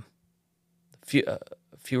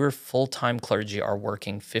fewer full-time clergy are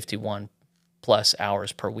working 51 plus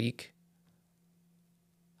hours per week.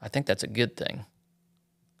 I think that's a good thing.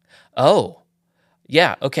 Oh,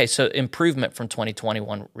 yeah. Okay, so improvement from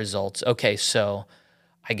 2021 results. Okay, so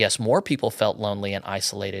I guess more people felt lonely and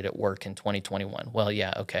isolated at work in 2021. Well,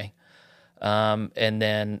 yeah, okay. And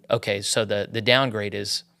then, okay, so the downgrade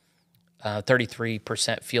is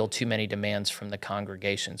 33% feel too many demands from the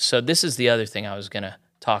congregation. So this is the other thing I was going to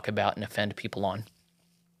talk about and offend people on.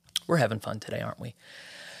 We're having fun today, aren't we?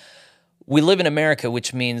 We live in America,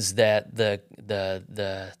 which means that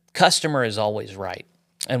the customer is always right.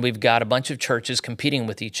 And we've got a bunch of churches competing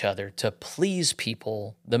with each other to please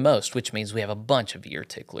people the most, which means we have a bunch of ear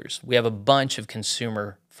ticklers. We have a bunch of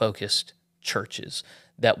consumer-focused churches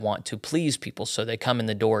that want to please people, so they come in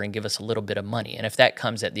the door and give us a little bit of money. And if that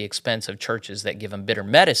comes at the expense of churches that give them bitter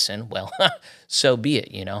medicine, well, so be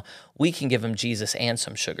it, We can give them Jesus and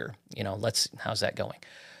some sugar, how's that going?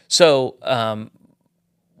 So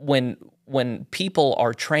when people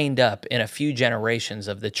are trained up in a few generations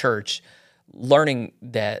of the church, learning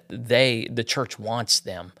that the church wants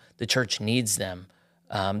them, the church needs them,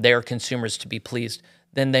 they are consumers to be pleased,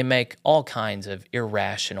 then they make all kinds of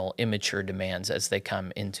irrational, immature demands as they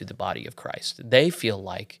come into the body of Christ. They feel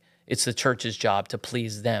like it's the church's job to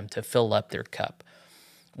please them, to fill up their cup.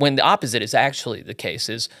 When the opposite is actually the case,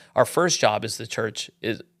 is our first job as the church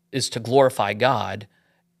is to glorify God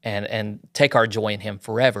and take our joy in Him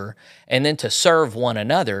forever, and then to serve one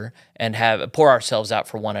another and pour ourselves out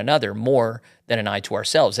for one another more than an eye to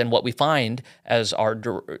ourselves. And what we find as our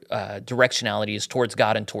directionality is towards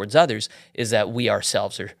God and towards others is that we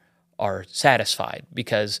ourselves are satisfied,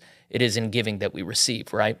 because it is in giving that we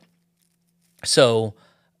receive, right? So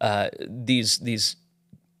these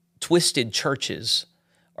twisted churches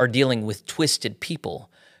are dealing with twisted people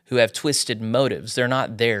who have twisted motives. They're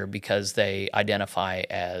not there because they identify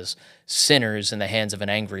as sinners in the hands of an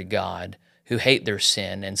angry God who hate their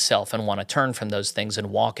sin and self and want to turn from those things and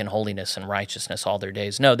walk in holiness and righteousness all their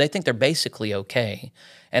days. No, they think they're basically okay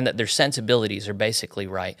and that their sensibilities are basically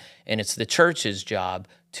right. And it's the church's job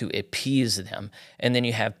to appease them. And then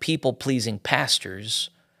you have people-pleasing pastors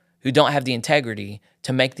who don't have the integrity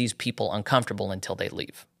to make these people uncomfortable until they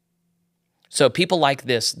leave. So people like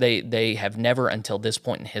this, they have never until this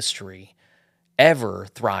point in history ever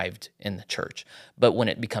thrived in the church. But when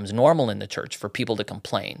it becomes normal in the church for people to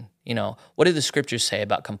complain, what do the scriptures say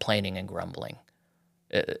about complaining and grumbling?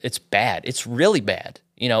 It's bad. It's really bad.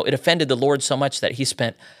 It offended the Lord so much that he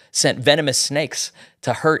sent venomous snakes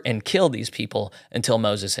to hurt and kill these people until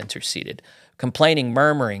Moses interceded. Complaining,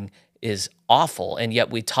 murmuring is awful, and yet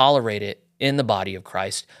we tolerate it in the body of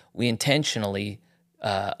Christ. We intentionally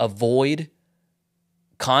avoid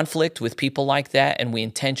conflict with people like that, and we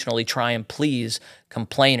intentionally try and please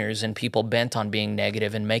complainers and people bent on being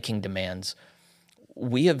negative and making demands.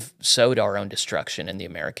 We have sowed our own destruction in the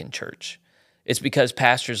American church. It's because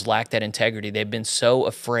pastors lack that integrity. They've been so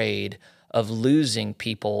afraid of losing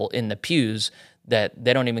people in the pews that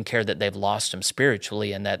they don't even care that they've lost them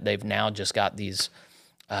spiritually and that they've now just got these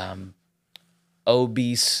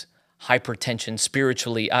obese, hypertension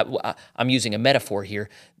spiritually. I'm using a metaphor here.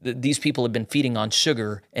 These people have been feeding on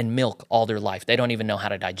sugar and milk all their life. They don't even know how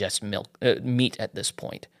to digest meat at this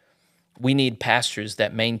point. We need pastors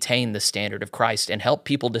that maintain the standard of Christ and help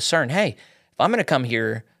people discern, hey, if I'm going to come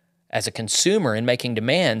here as a consumer and making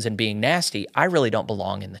demands and being nasty, I really don't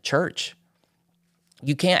belong in the church.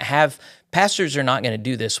 You can't have, pastors are not going to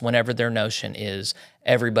do this whenever their notion is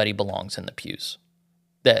everybody belongs in the pews.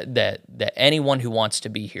 That anyone who wants to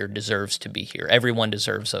be here deserves to be here. Everyone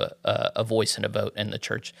deserves a voice and a vote in the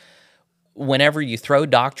church. Whenever you throw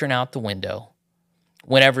doctrine out the window,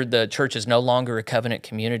 whenever the church is no longer a covenant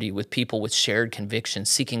community with people with shared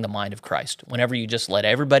convictions seeking the mind of Christ, whenever you just let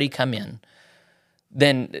everybody come in,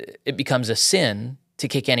 then it becomes a sin to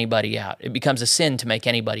kick anybody out. It becomes a sin to make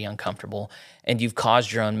anybody uncomfortable, and you've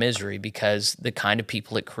caused your own misery because the kind of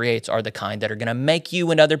people it creates are the kind that are going to make you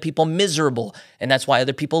and other people miserable, and that's why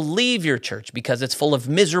other people leave your church, because it's full of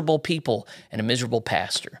miserable people and a miserable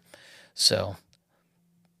pastor. So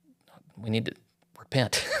we need to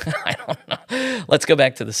repent. I don't know. Let's go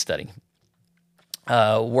back to the study.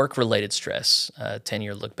 Work-related stress,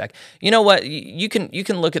 10-year look back. You know what? You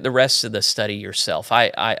can look at the rest of the study yourself.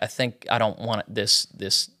 I think I don't want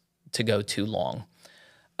this to go too long.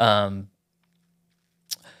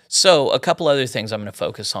 So a couple other things I'm going to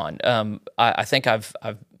focus on. I think I've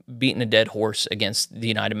beaten a dead horse against the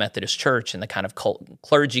United Methodist Church and the kind of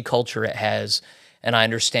clergy culture it has, and I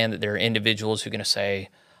understand that there are individuals who are going to say,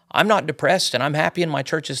 I'm not depressed and I'm happy and my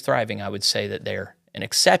church is thriving. I would say that they're an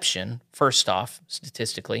exception, first off,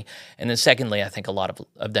 statistically. And then secondly, I think a lot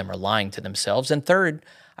of them are lying to themselves. And third,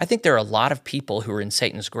 I think there are a lot of people who are in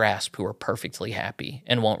Satan's grasp who are perfectly happy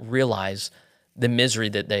and won't realize the misery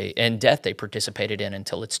and death they participated in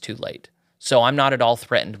until it's too late. So I'm not at all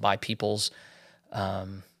threatened by people's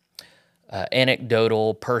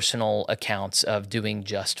anecdotal, personal accounts of doing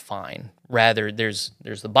just fine. Rather, there's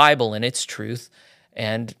the Bible and its truth.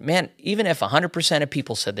 And man, even if 100% of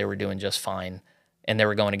people said they were doing just fine, and they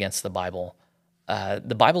were going against the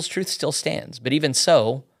Bible's truth still stands. But even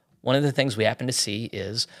so, one of the things we happen to see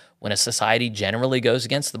is when a society generally goes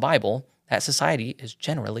against the Bible, that society is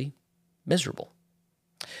generally miserable.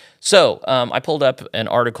 So I pulled up an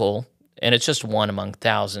article, and it's just one among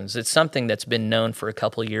thousands. It's something that's been known for a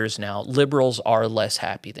couple of years now. Liberals are less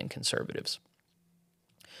happy than conservatives.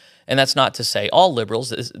 And that's not to say all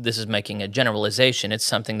liberals. This is making a generalization. It's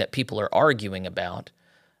something that people are arguing about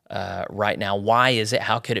right now. Why is it?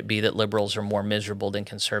 How could it be that liberals are more miserable than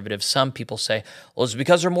conservatives? Some people say, well, it's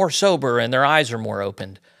because they're more sober and their eyes are more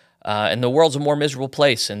opened, and the world's a more miserable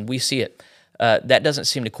place, and we see it. That doesn't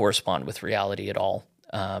seem to correspond with reality at all.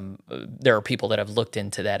 There are people that have looked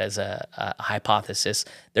into that as a hypothesis.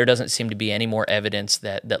 There doesn't seem to be any more evidence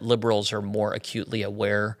that liberals are more acutely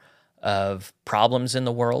aware of problems in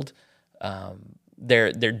the world.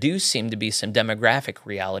 There do seem to be some demographic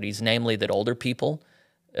realities, namely that older people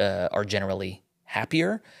are generally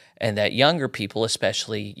happier, and that younger people,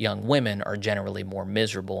 especially young women, are generally more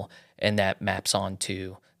miserable, and that maps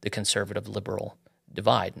onto the conservative-liberal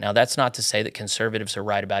divide. Now, that's not to say that conservatives are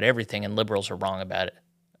right about everything and liberals are wrong about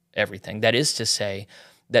everything. That is to say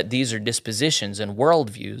that these are dispositions and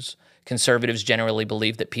worldviews. Conservatives generally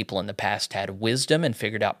believe that people in the past had wisdom and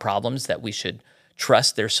figured out problems that we should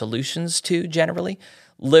trust their solutions to generally.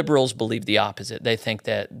 Liberals believe the opposite. They think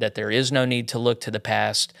that there is no need to look to the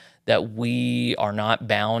past, that we are not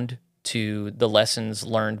bound to the lessons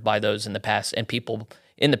learned by those in the past, and people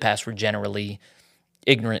in the past were generally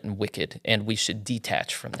ignorant and wicked, and we should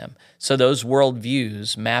detach from them. So those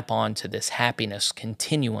worldviews map onto this happiness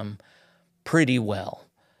continuum pretty well.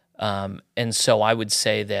 And so I would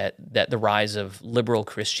say that the rise of liberal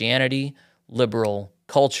Christianity, liberal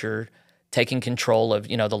culture, taking control of,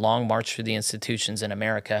 the long march through the institutions in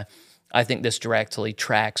America, I think this directly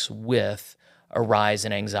tracks with a rise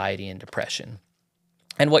in anxiety and depression.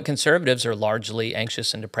 And what conservatives are largely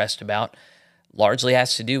anxious and depressed about largely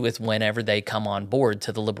has to do with whenever they come on board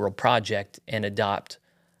to the liberal project and adopt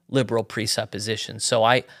liberal presuppositions. So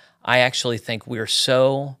I actually think we're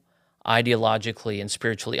so ideologically and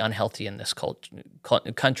spiritually unhealthy in this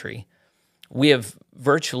country. We have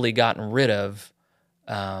virtually gotten rid of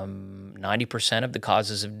 90% of the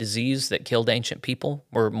causes of disease that killed ancient people.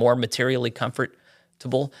 We're more materially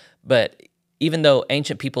comfortable, but even though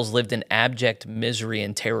ancient peoples lived in abject misery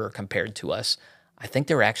and terror compared to us, I think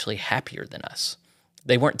they were actually happier than us.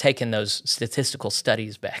 They weren't taking those statistical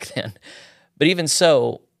studies back then. But even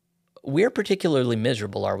so, we're particularly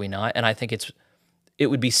miserable, are we not? And I think it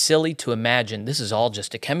would be silly to imagine this is all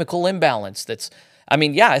just a chemical imbalance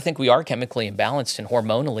I think we are chemically imbalanced and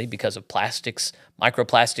hormonally because of plastics,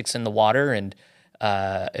 microplastics in the water, and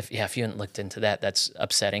if you haven't looked into that, that's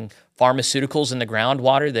upsetting. Pharmaceuticals in the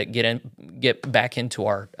groundwater that get back into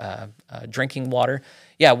our drinking water.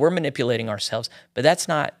 Yeah, we're manipulating ourselves, but that's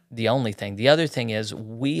not the only thing. The other thing is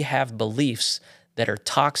we have beliefs that are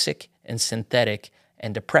toxic and synthetic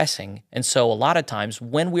and depressing, and so a lot of times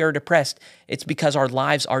when we are depressed, it's because our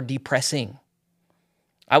lives are depressing.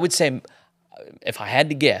 I would say, if I had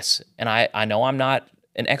to guess, and I know I'm not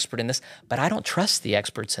an expert in this, but I don't trust the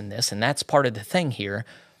experts in this, and that's part of the thing here.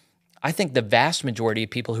 I think the vast majority of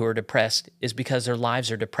people who are depressed is because their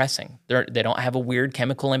lives are depressing. They don't have a weird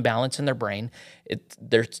chemical imbalance in their brain.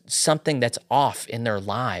 There's something that's off in their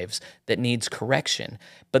lives that needs correction.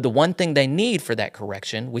 But the one thing they need for that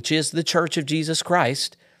correction, which is the Church of Jesus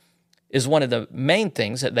Christ, is one of the main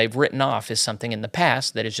things that they've written off as something in the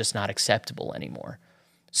past that is just not acceptable anymore.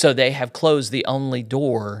 So they have closed the only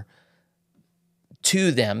door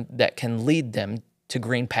to them that can lead them to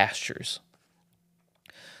green pastures.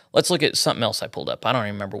 Let's look at something else I pulled up. I don't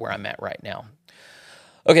even remember where I'm at right now.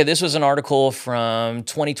 Okay, this was an article from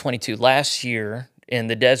 2022. Last year in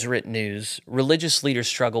the Deseret News, religious leaders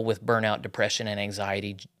struggle with burnout, depression, and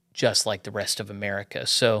anxiety just like the rest of America.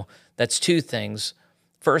 So that's two things.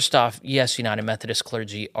 First off, yes, United Methodist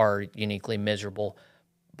clergy are uniquely miserable,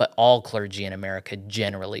 but all clergy in America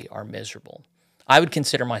generally are miserable. I would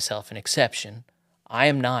consider myself an exception. I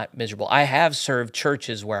am not miserable. I have served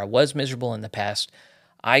churches where I was miserable in the past.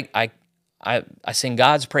 I sing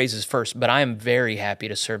God's praises first, but I am very happy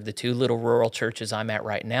to serve the two little rural churches I'm at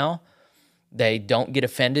right now. They don't get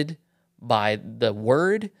offended by the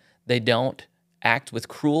word. They don't act with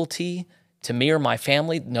cruelty to me or my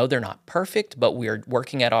family. No, they're not perfect, but we are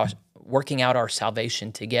working out our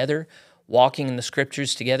salvation together, walking in the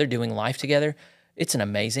scriptures together, doing life together. It's an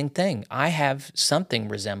amazing thing. I have something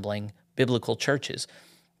resembling biblical churches.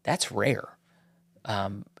 That's rare.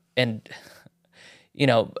 And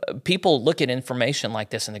people look at information like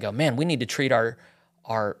this and they go, man, we need to treat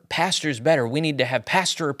our pastors better. We need to have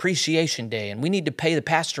Pastor Appreciation Day, and we need to pay the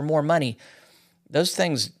pastor more money. Those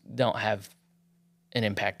things don't have an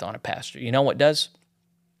impact on a pastor. You know what does?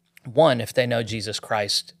 One, if they know Jesus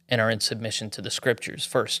Christ and are in submission to the scriptures,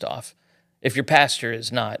 first off. If your pastor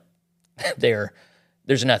is not there,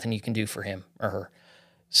 there's nothing you can do for him or her.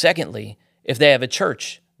 Secondly, if they have a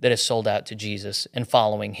church that is sold out to Jesus and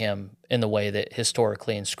following him in the way that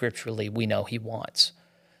historically and scripturally we know he wants.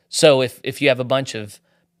 So if you have a bunch of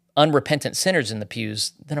unrepentant sinners in the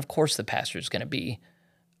pews, then of course the pastor is going to be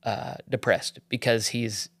depressed because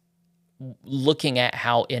he's looking at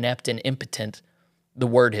how inept and impotent the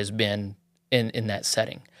word has been in that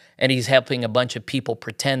setting. And he's helping a bunch of people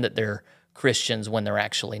pretend that they're Christians when they're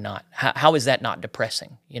actually not. How is that not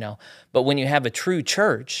depressing? But when you have a true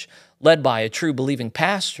church led by a true believing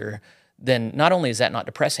pastor, then not only is that not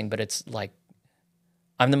depressing, but it's like,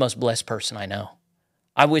 I'm the most blessed person I know.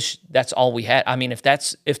 I wish that's all we had. I mean, if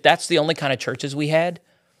that's the only kind of churches we had,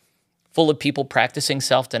 full of people practicing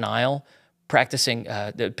self-denial, practicing,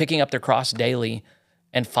 picking up their cross daily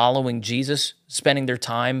and following Jesus, spending their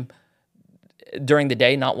time during the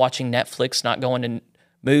day, not watching Netflix, not going to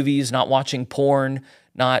movies, not watching porn,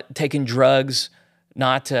 not taking drugs,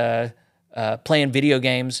 not playing video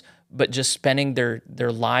games, but just spending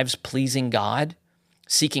their lives pleasing God,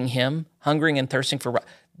 seeking him, hungering and thirsting for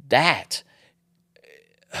that.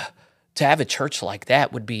 to have a church like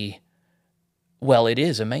that would be, well, it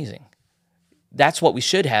is amazing. That's what we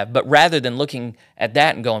should have. But rather than looking at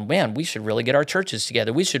that and going, man, we should really get our churches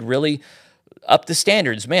together. We should really up the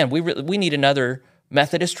standards. Man, we need another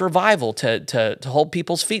Methodist revival to hold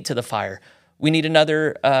people's feet to the fire. We need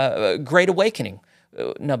another Great Awakening.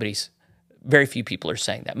 Very few people are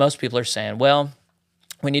saying that. Most people are saying, well,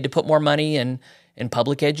 we need to put more money in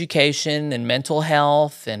public education and mental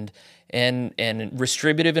health and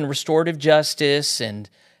retributive and restorative justice, and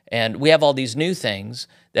we have all these new things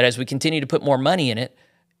that as we continue to put more money in it,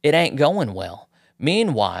 it ain't going well.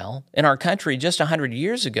 Meanwhile, in our country just 100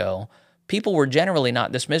 years ago, people were generally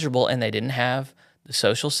not this miserable, and they didn't have the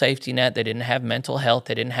social safety net, they didn't have mental health,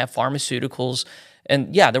 they didn't have pharmaceuticals,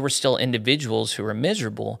 and yeah, there were still individuals who were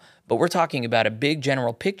miserable, but we're talking about a big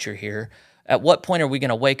general picture here. At what point are we going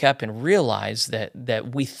to wake up and realize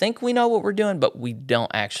that we think we know what we're doing, but we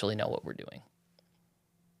don't actually know what we're doing?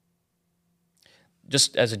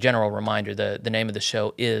 Just as a general reminder, the name of the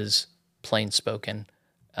show is PlainSpoken.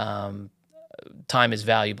 Time is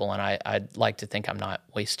valuable, and I'd like to think I'm not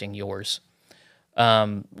wasting yours.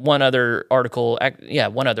 One other article.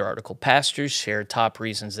 Pastors share top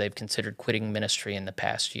reasons they've considered quitting ministry in the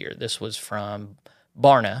past year. This was from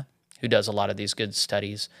Barna, who does a lot of these good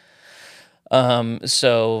studies.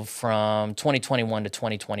 So from 2021 to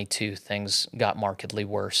 2022, things got markedly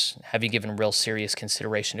worse. Have you given real serious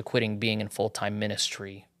consideration to quitting being in full-time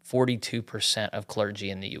ministry? 42% of clergy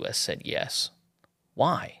in the U.S. said yes.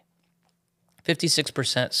 Why?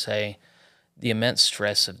 56% say the immense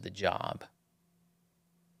stress of the job.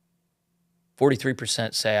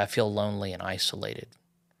 43% say I feel lonely and isolated.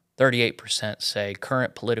 38% say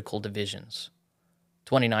current political divisions.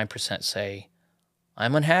 29% say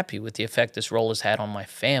I'm unhappy with the effect this role has had on my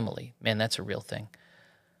family. Man, that's a real thing.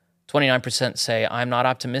 29% say I'm not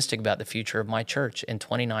optimistic about the future of my church. And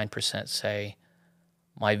 29% say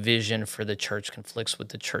my vision for the church conflicts with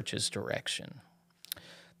the church's direction.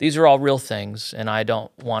 These are all real things, and I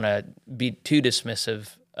don't want to be too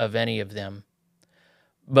dismissive of any of them.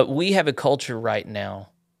 But we have a culture right now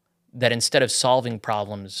that instead of solving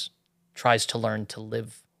problems, tries to learn to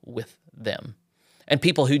live with them. And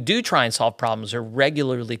people who do try and solve problems are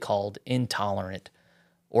regularly called intolerant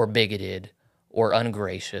or bigoted or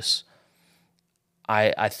ungracious.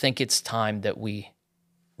 I think it's time that we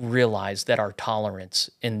realize that our tolerance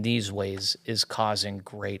in these ways is causing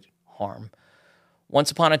great harm. Once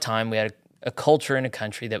upon a time, we had a culture in a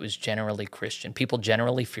country that was generally Christian. People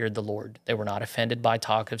generally feared the Lord. They were not offended by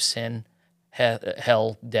talk of sin,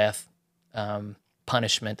 hell, death,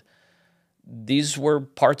 punishment. These were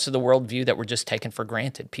parts of the worldview that were just taken for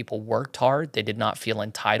granted. People worked hard. They did not feel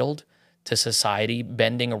entitled to society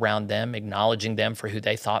bending around them, acknowledging them for who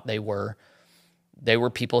they thought they were. They were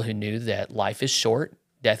people who knew that life is short,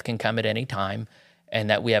 death can come at any time, and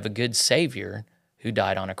that we have a good Savior who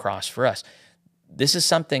died on a cross for us. This is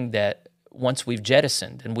something that once we've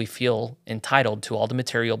jettisoned and we feel entitled to all the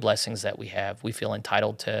material blessings that we have, we feel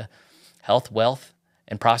entitled to health, wealth,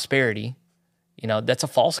 and prosperity, that's a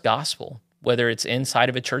false gospel. Whether it's inside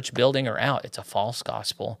of a church building or out, it's a false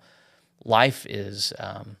gospel. Life is,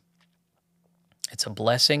 it's a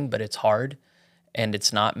blessing, but it's hard, and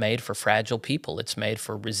it's not made for fragile people. It's made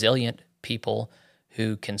for resilient people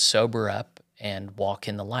who can sober up and walk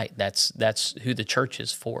in the light. That's who the church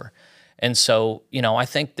is for. And so, I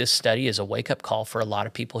think this study is a wake-up call for a lot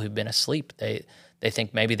of people who've been asleep. They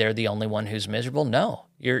think maybe they're the only one who's miserable. No,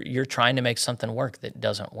 you're trying to make something work that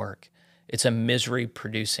doesn't work. It's a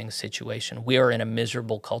misery-producing situation. We are in a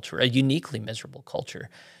miserable culture, a uniquely miserable culture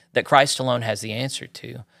that Christ alone has the answer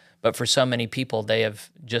to. But for so many people, they have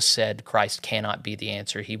just said, Christ cannot be the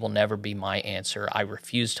answer. He will never be my answer. I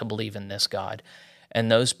refuse to believe in this God. And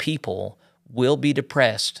those people will be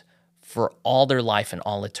depressed for all their life and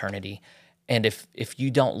all eternity. And if you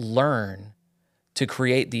don't learn to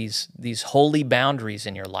create these holy boundaries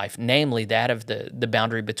in your life, namely that of the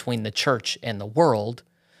boundary between the church and the world,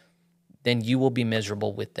 then you will be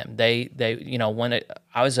miserable with them.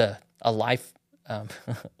 I was a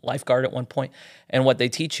lifeguard at one point, and what they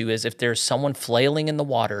teach you is if there's someone flailing in the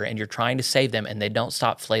water and you're trying to save them and they don't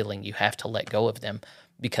stop flailing, you have to let go of them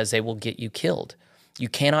because they will get you killed. You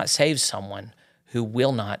cannot save someone who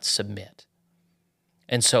will not submit.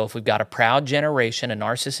 And so if we've got a proud generation, a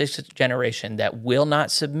narcissistic generation that will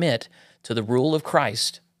not submit to the rule of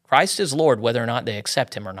Christ, Christ is Lord whether or not they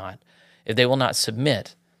accept him or not. If they will not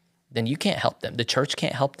submit, then you can't help them. The church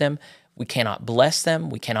can't help them. We cannot bless them.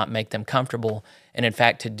 We cannot make them comfortable. And in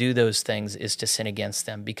fact, to do those things is to sin against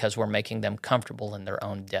them because we're making them comfortable in their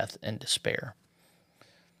own death and despair.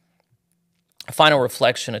 A final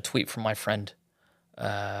reflection, a tweet from my friend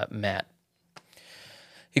Matt.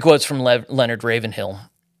 He quotes from Leonard Ravenhill.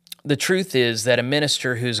 The truth is that a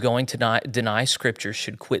minister who's going to deny Scripture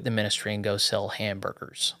should quit the ministry and go sell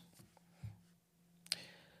hamburgers.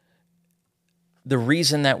 The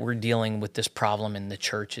reason that we're dealing with this problem in the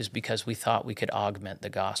church is because we thought we could augment the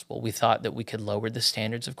gospel. We thought that we could lower the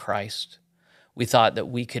standards of Christ. We thought that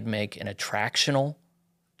we could make an attractional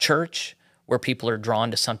church where people are drawn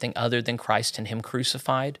to something other than Christ and Him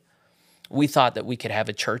crucified. We thought that we could have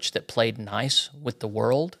a church that played nice with the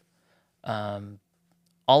world.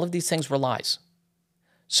 All of these things were lies.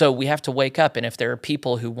 So we have to wake up, and if there are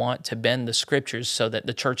people who want to bend the Scriptures so that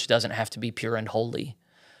the church doesn't have to be pure and holy,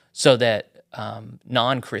 so that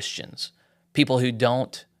non-Christians, people who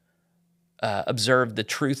don't observe the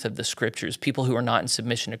truth of the Scriptures, people who are not in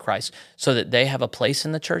submission to Christ, so that they have a place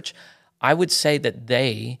in the church, I would say that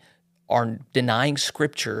they are denying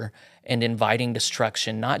Scripture and inviting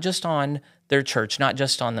destruction, not just on their church, not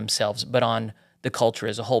just on themselves, but on the culture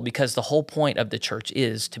as a whole, because the whole point of the church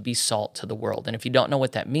is to be salt to the world. And if you don't know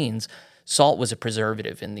what that means, salt was a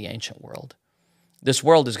preservative in the ancient world. This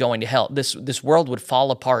world is going to hell. This world would fall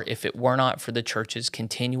apart if it were not for the church's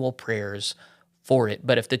continual prayers for it.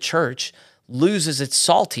 But if the church loses its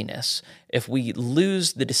saltiness, if we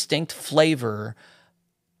lose the distinct flavor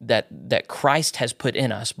that Christ has put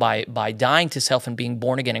in us by dying to self and being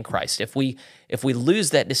born again in Christ, if we lose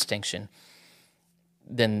that distinction,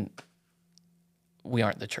 then we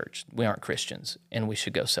aren't the church. We aren't Christians, and we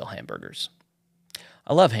should go sell hamburgers.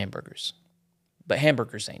 I love hamburgers, but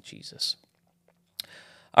hamburgers ain't Jesus.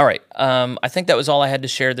 All right, I think that was all I had to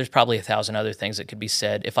share. There's probably 1,000 other things that could be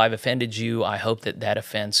said. If I've offended you, I hope that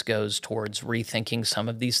offense goes towards rethinking some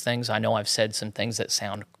of these things. I know I've said some things that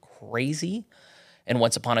sound crazy, and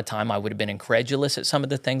once upon a time I would have been incredulous at some of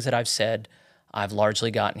the things that I've said. I've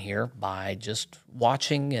largely gotten here by just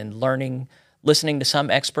watching and learning, listening to some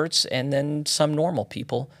experts and then some normal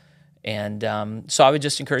people. And so I would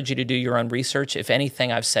just encourage you to do your own research. If anything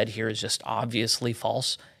I've said here is just obviously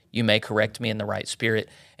false, you may correct me in the right spirit.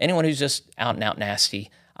 Anyone who's just out and out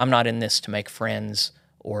nasty, I'm not in this to make friends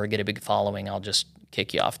or get a big following. I'll just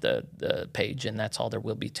kick you off the page, and that's all there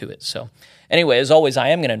will be to it. So anyway, as always, I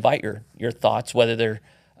am going to invite your thoughts, whether they're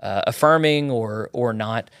affirming or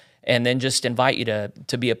not, and then just invite you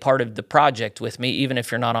to be a part of the project with me, even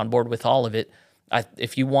if you're not on board with all of it.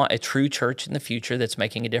 If you want a true church in the future that's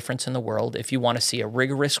making a difference in the world, if you want to see a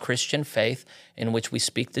rigorous Christian faith in which we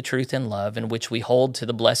speak the truth in love, in which we hold to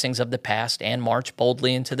the blessings of the past and march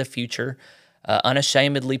boldly into the future,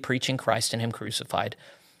 unashamedly preaching Christ and Him crucified,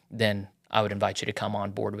 then I would invite you to come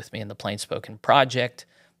on board with me in the PlainSpoken project.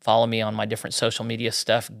 Follow me on my different social media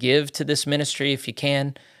stuff. Give to this ministry if you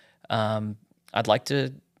can. I'd like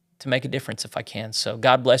to make a difference if I can. So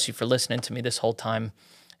God bless you for listening to me this whole time,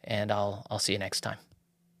 and I'll see you next time.